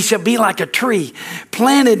 He shall be like a tree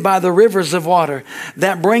planted by the rivers of water,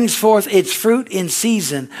 that brings forth its fruit in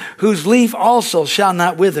season, whose leaf also shall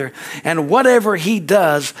not wither, and whatever he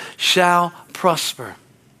does shall prosper.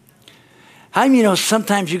 How many of you know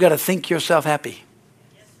sometimes you got to think yourself happy?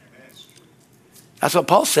 That's what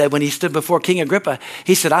Paul said when he stood before King Agrippa.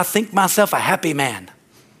 He said, I think myself a happy man.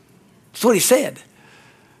 That's what he said.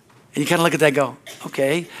 And you kind of look at that and go,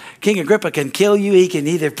 okay, King Agrippa can kill you. He can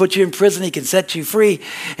either put you in prison. He can set you free.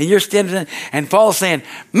 And you're standing there. And Paul's saying,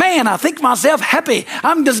 man, I think myself happy.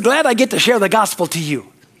 I'm just glad I get to share the gospel to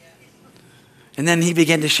you. And then he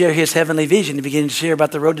began to share his heavenly vision. He began to share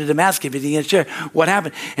about the road to Damascus. He began to share what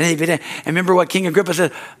happened. And remember what King Agrippa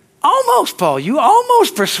said? Almost, Paul, you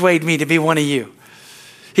almost persuade me to be one of you.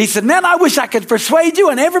 He said, man, I wish I could persuade you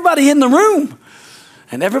and everybody in the room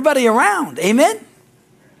and everybody around. Amen?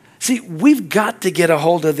 See, we've got to get a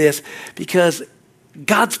hold of this because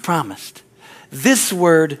God's promised. This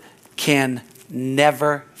word can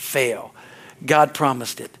never fail. God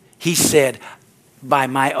promised it. He said, by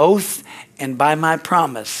my oath and by my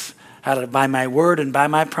promise, by my word and by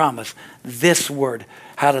my promise, this word,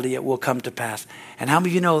 hallelujah, will come to pass. And how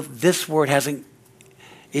many of you know this word hasn't,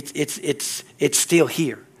 it's still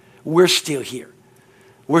here. We're still here.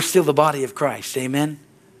 We're still the body of Christ. Amen.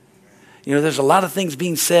 You know, there's a lot of things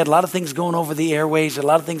being said, a lot of things going over the airways, a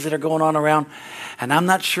lot of things that are going on around, and I'm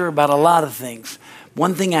not sure about a lot of things.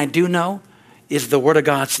 One thing I do know is the Word of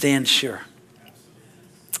God stands sure.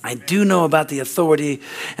 I do know about the authority,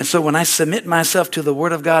 and so when I submit myself to the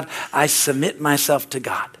Word of God, I submit myself to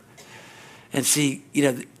God. And see, you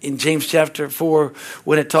know, in James chapter 4,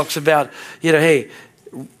 when it talks about, you know, hey,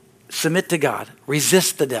 submit to God,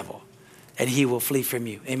 resist the devil, and he will flee from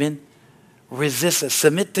you. Amen?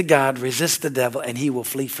 Submit to God, resist the devil, and he will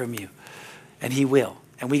flee from you. And he will.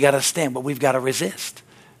 And we got to stand, but we've got to resist.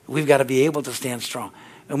 We've got to be able to stand strong.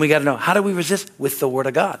 And we got to know, how do we resist? With the Word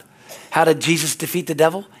of God. How did Jesus defeat the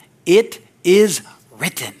devil? It is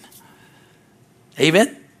written.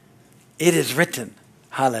 Amen? It is written.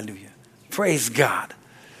 Hallelujah. Praise God.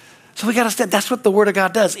 So we got to stand. That's what the Word of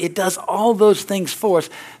God does. It does all those things for us.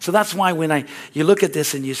 So that's why when you look at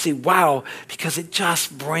this and you see, wow, because it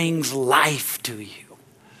just brings life to you.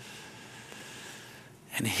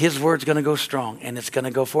 And His Word's going to go strong, and it's going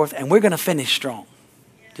to go forth, and we're going to finish strong.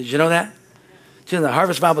 Did you know that? You know, the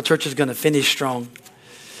Harvest Bible Church is going to finish strong.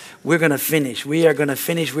 We're going to finish. We are going to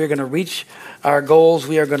finish. We're going to reach our goals.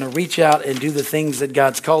 We are going to reach out and do the things that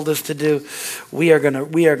God's called us to do. We are going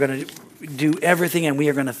to do everything, and we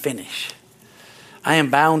are going to finish. I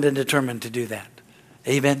am bound and determined to do that.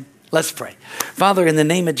 Amen. Let's pray. Father, in the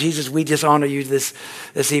name of Jesus, we just honor you this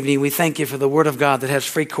evening. We thank you for the Word of God that has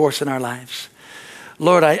free course in our lives.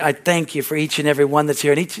 Lord, I thank you for each and every one that's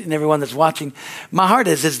here and each and every one that's watching. My heart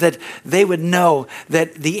is that they would know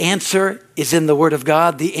that the answer is in the Word of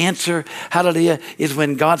God. The answer, hallelujah, is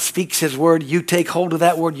when God speaks His Word, you take hold of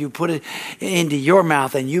that Word, you put it into your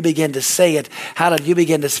mouth and you begin to say it. Hallelujah, you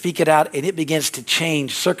begin to speak it out and it begins to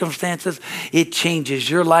change circumstances. It changes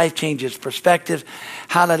your life, changes perspective.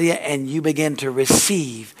 Hallelujah, and you begin to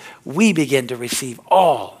receive. We begin to receive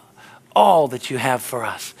all that you have for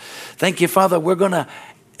us. Thank you, Father. We're going to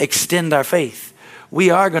extend our faith. We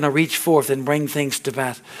are going to reach forth and bring things to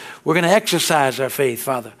pass. We're going to exercise our faith,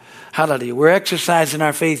 Father. Hallelujah. We're exercising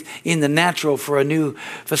our faith in the natural for a new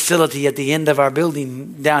facility at the end of our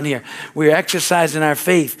building down here. We're exercising our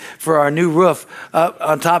faith for our new roof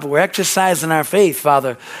on top. We're exercising our faith,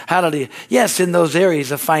 Father. Hallelujah. Yes, in those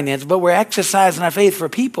areas of finance, but we're exercising our faith for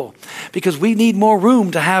people because we need more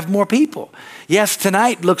room to have more people. Yes,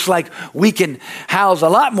 tonight looks like we can house a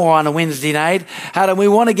lot more on a Wednesday night. How do we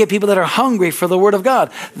want to get people that are hungry for the Word of God?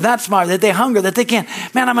 That's smart, that they hunger, that they can't.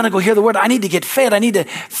 Man, I'm going to go hear the Word. I need to get fed. I need to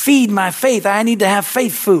feed my faith. I need to have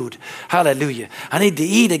faith food. Hallelujah. I need to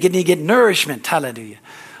eat. I need to get nourishment. Hallelujah.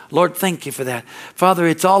 Lord, thank you for that. Father,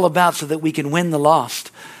 it's all about so that we can win the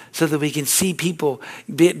lost, so that we can see people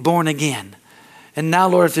get born again. And now,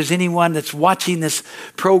 Lord, if there's anyone that's watching this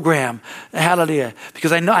program, hallelujah,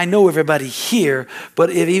 because I know everybody here, but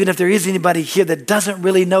even if there is anybody here that doesn't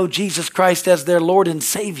really know Jesus Christ as their Lord and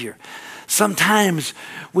Savior, sometimes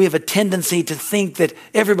we have a tendency to think that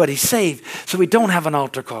everybody's saved, so we don't have an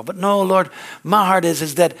altar call. But no, Lord, my heart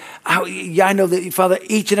is that I know that, Father,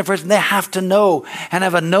 each and every person, they have to know and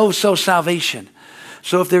have a know-so salvation.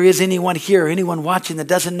 So if there is anyone here, or anyone watching that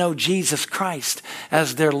doesn't know Jesus Christ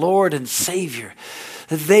as their Lord and Savior,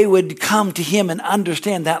 that they would come to Him and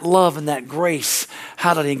understand that love and that grace,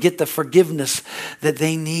 hallelujah, and get the forgiveness that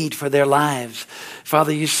they need for their lives.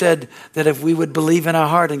 Father, you said that if we would believe in our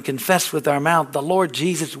heart and confess with our mouth the Lord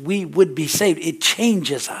Jesus, we would be saved. It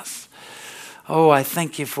changes us. Oh, I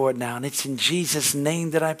thank you for it now. And it's in Jesus' name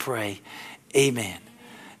that I pray. Amen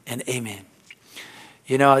and amen.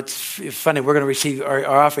 You know, it's funny, we're going to receive our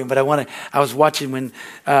offering, but I was watching when,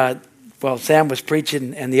 Sam was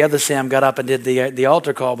preaching and the other Sam got up and did the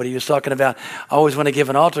altar call, but he was talking about, I always want to give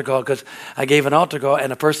an altar call because I gave an altar call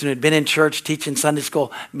and a person who had been in church teaching Sunday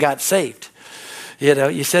school got saved. You know,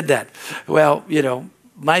 you said that. Well, you know,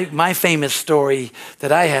 my famous story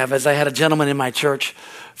that I have is I had a gentleman in my church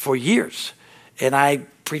for years and I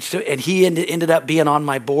preached to, and he ended up being on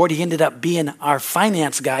my board. He ended up being our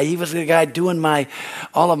finance guy. He was the guy doing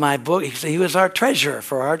all of my book. He was our treasurer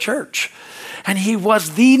for our church. And he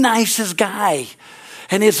was the nicest guy.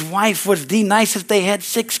 And his wife was the nicest. They had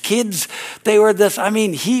 6 kids. They were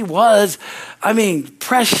he was,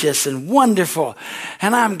 precious and wonderful.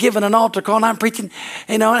 And I'm giving an altar call and I'm preaching,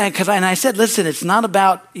 and I said, listen, it's not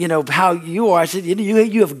about, how you are. I said,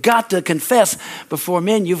 you have got to confess before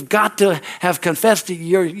men. You've got to have confessed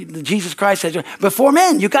to Jesus Christ before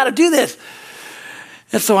men. You got to do this.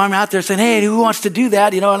 And so I'm out there saying, hey, who wants to do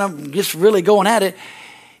that? And I'm just really going at it.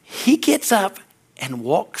 He gets up and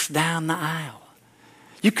walks down the aisle.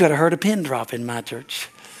 You could have heard a pin drop in my church.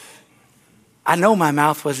 I know my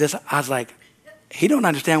mouth was this. I was like, he don't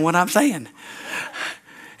understand what I'm saying.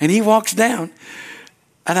 And he walks down.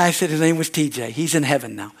 And I said his name was TJ. He's in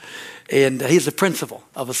heaven now. And he's a principal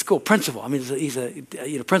of a school. Principal. I mean, he's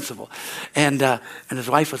a principal. And his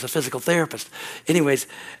wife was a physical therapist. Anyways,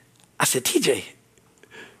 I said, TJ.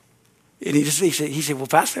 And he said, well,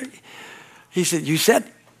 Pastor, he said, you said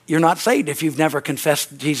you're not saved if you've never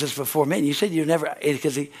confessed Jesus before men. You said you've never,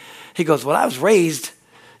 because he goes, well, I was raised,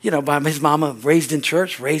 by his mama, raised in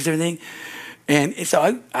church, raised everything. And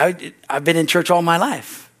so I've been in church all my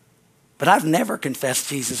life. But I've never confessed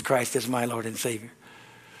Jesus Christ as my Lord and Savior.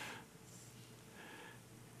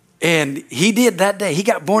 And he did that day. He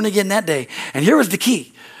got born again that day. And here was the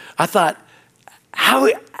key. I thought,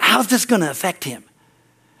 how's this going to affect him?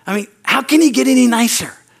 I mean, how can he get any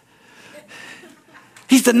nicer?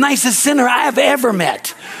 He's the nicest sinner I have ever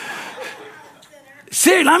met.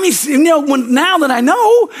 Seriously, now that I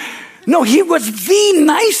know, no, he was the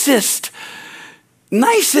nicest,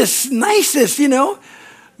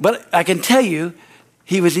 But I can tell you,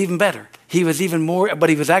 he was even better. He was even more, but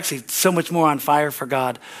he was actually so much more on fire for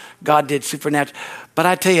God. God did supernatural. But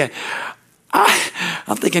I tell you,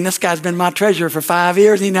 I'm thinking this guy's been my treasurer for 5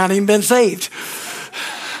 years and he's not even been saved.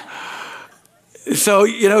 So,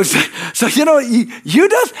 you just,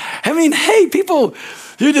 hey, people,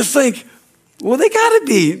 you just think, well, they gotta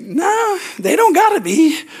be. No, they don't gotta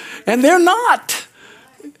be. And they're not.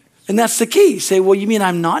 And that's the key. You say, well, you mean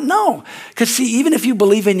I'm not? No. Because see, even if you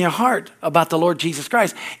believe in your heart about the Lord Jesus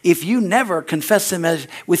Christ, if you never confess him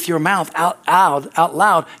with your mouth out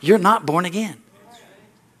loud, you're not born again.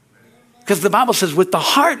 Because the Bible says with the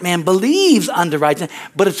heart man believes unto righteousness,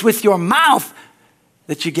 but it's with your mouth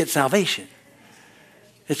that you get salvation.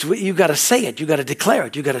 You got to say it. You got to declare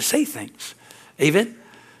it. You got to say things. Amen?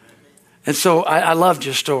 And so I loved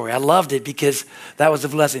your story. I loved it because that was a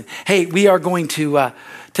blessing. Hey, we are going to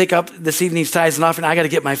take up this evening's tithes and offering. I got to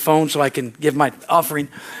get my phone so I can give my offering.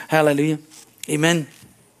 Hallelujah. Amen.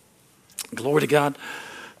 Glory to God.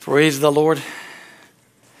 Praise the Lord.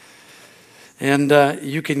 And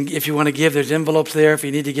you can, if you want to give, there's envelopes there if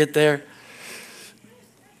you need to get there.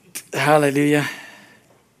 Hallelujah.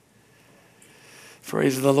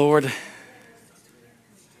 Praise the Lord.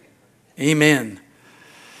 Amen.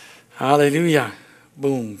 Hallelujah.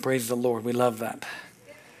 Boom. Praise the Lord. We love that.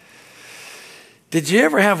 Did you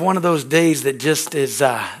ever have one of those days that just is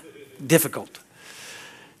difficult?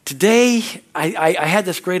 Today, I had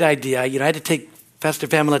this great idea. I had to take Pastor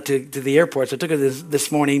Pamela to the airport. So I took her this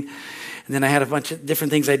morning. And then I had a bunch of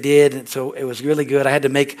different things I did. And so it was really good. I had to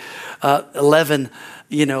make 11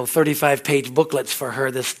 35-page booklets for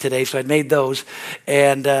her today. So I made those.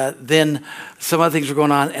 And then some other things were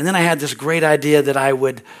going on. And then I had this great idea that I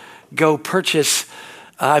would go purchase,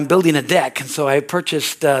 I'm building a deck. And so I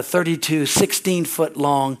purchased 32 16-foot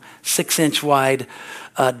long, 6-inch wide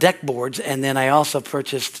deck boards. And then I also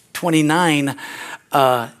purchased 29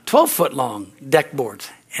 12-foot long deck boards.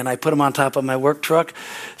 And I put them on top of my work truck,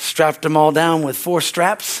 strapped them all down with 4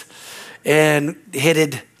 straps, and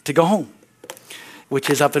headed to go home, which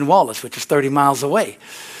is up in Wallace, which is 30 miles away.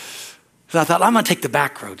 So I thought, I'm going to take the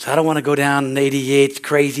back roads. I don't want to go down 88. It's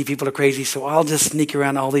crazy. People are crazy. So I'll just sneak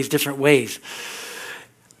around all these different ways.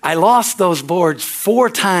 I lost those boards 4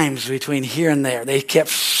 times between here and there. They kept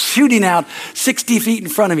shooting out 60 feet in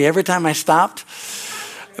front of me every time I stopped,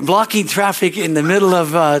 blocking traffic in the middle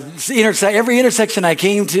of every intersection I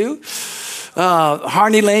came to.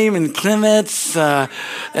 Harney Lane and Clements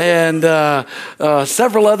and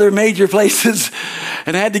several other major places.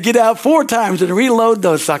 And I had to get out 4 times and reload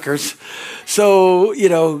those suckers. So,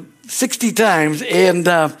 60 times. And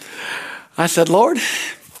I said, Lord,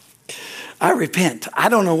 I repent. I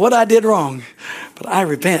don't know what I did wrong, but I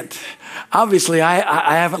repent. Obviously,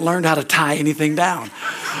 I haven't learned how to tie anything down.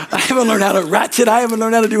 I haven't learned how to ratchet. I haven't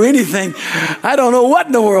learned how to do anything. I don't know what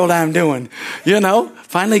in the world I'm doing.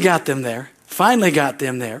 Finally got them there.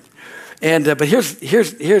 And but here's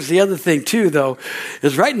the other thing too, though,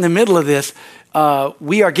 is right in the middle of this,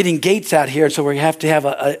 we are getting gates out here, so we have to have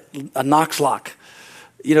a Knox lock.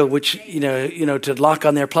 Which, to lock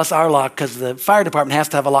on there, plus our lock, because the fire department has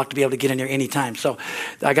to have a lock to be able to get in there anytime. So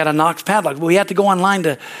I got a Knox padlock. But we had to go online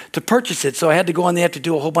to purchase it. So I had to go on there to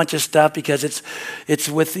do a whole bunch of stuff because it's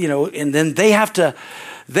with, and then they have to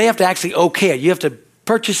actually okay it. You have to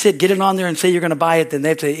purchase it, get it on there and say you're going to buy it. Then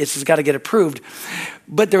it's got to get approved.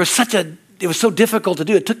 But there was it was so difficult to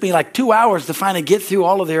do. It took me like 2 hours to finally get through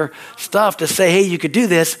all of their stuff to say, hey, you could do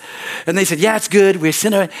this. And they said, yeah, it's good. We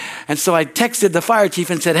sent it. And so I texted the fire chief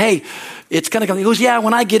and said, hey, it's going to come. He goes, yeah,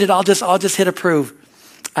 when I get it, I'll just hit approve.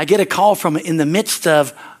 I get a call from in the midst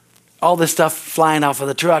of all this stuff flying off of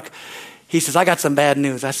the truck. He says, I got some bad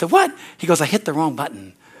news. I said, what? He goes, I hit the wrong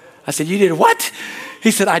button. I said, you did what? He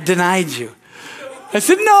said, I denied you. I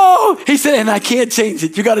said, no. He said, and I can't change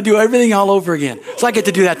it. You got to do everything all over again. So I get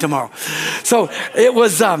to do that tomorrow. So it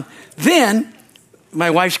was, then my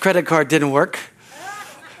wife's credit card didn't work,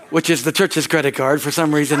 which is the church's credit card. For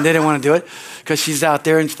some reason, they didn't want to do it because she's out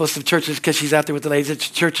there and supposed to churches because she's out there with the ladies. It's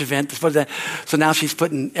a church event. So now she's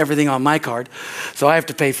putting everything on my card. So I have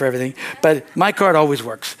to pay for everything. But my card always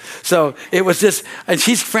works. So it was just, and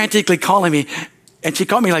she's frantically calling me. And she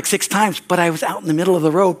called me like 6 times, but I was out in the middle of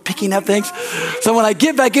the road picking up things. So when I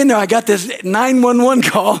get back in there, I got this 911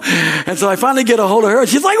 call. And so I finally get a hold of her. And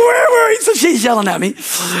she's like, where were you? So she's yelling at me.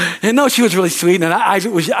 And no, she was really sweet. And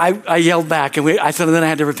I yelled back. And I said, and then I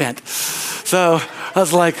had to repent. So I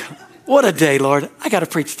was like, what a day, Lord. I got to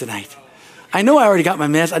preach tonight. I know I already got my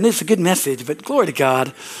message. I know it's a good message, but glory to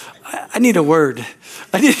God. I need a word.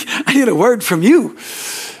 I need a word from you.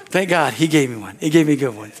 Thank God he gave me one. He gave me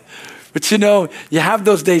good ones. But you know, you have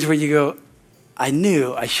those days where you go, I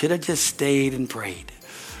knew I should have just stayed and prayed.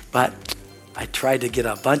 But I tried to get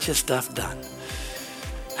a bunch of stuff done.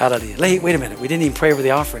 Hallelujah. Wait a minute. We didn't even pray over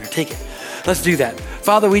the offering or take it. Let's do that.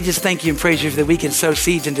 Father, we just thank you and praise you that we can sow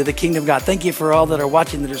seeds into the kingdom of God. Thank you for all that are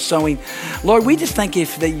watching, that are sowing. Lord, we just thank you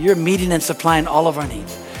that you're meeting and supplying all of our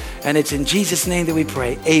needs. And it's in Jesus' name that we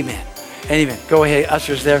pray. Amen. Amen. Go ahead,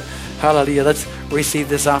 ushers there. Hallelujah. Let's receive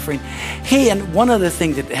this offering. Hey, and one other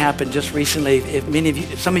thing that happened just recently,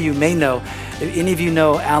 if some of you may know, if any of you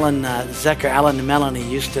know Alan Zecker, Alan and Melanie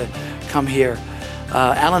used to come here.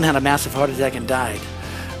 Alan had a massive heart attack and died.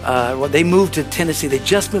 They moved to Tennessee. They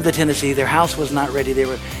just moved to Tennessee. Their house was not ready. They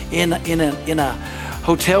were in a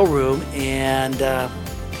hotel room, and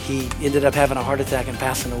he ended up having a heart attack and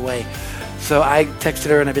passing away. So I texted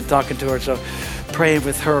her, and I've been talking to her, so praying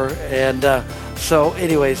with her. And so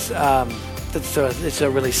anyways, it's a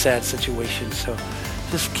really sad situation. So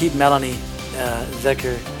just keep Melanie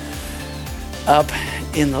Zecker up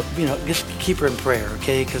in the, just keep her in prayer,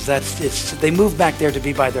 okay? Because they moved back there to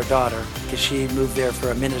be by their daughter because she moved there for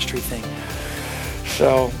a ministry thing.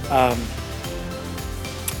 So,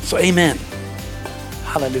 amen.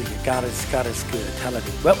 Hallelujah. God is good.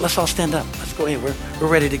 Hallelujah. Well, let's all stand up. Let's go ahead. We're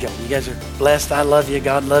ready to go. You guys are blessed. I love you.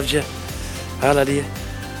 God loves you. Hallelujah.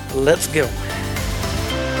 Let's go.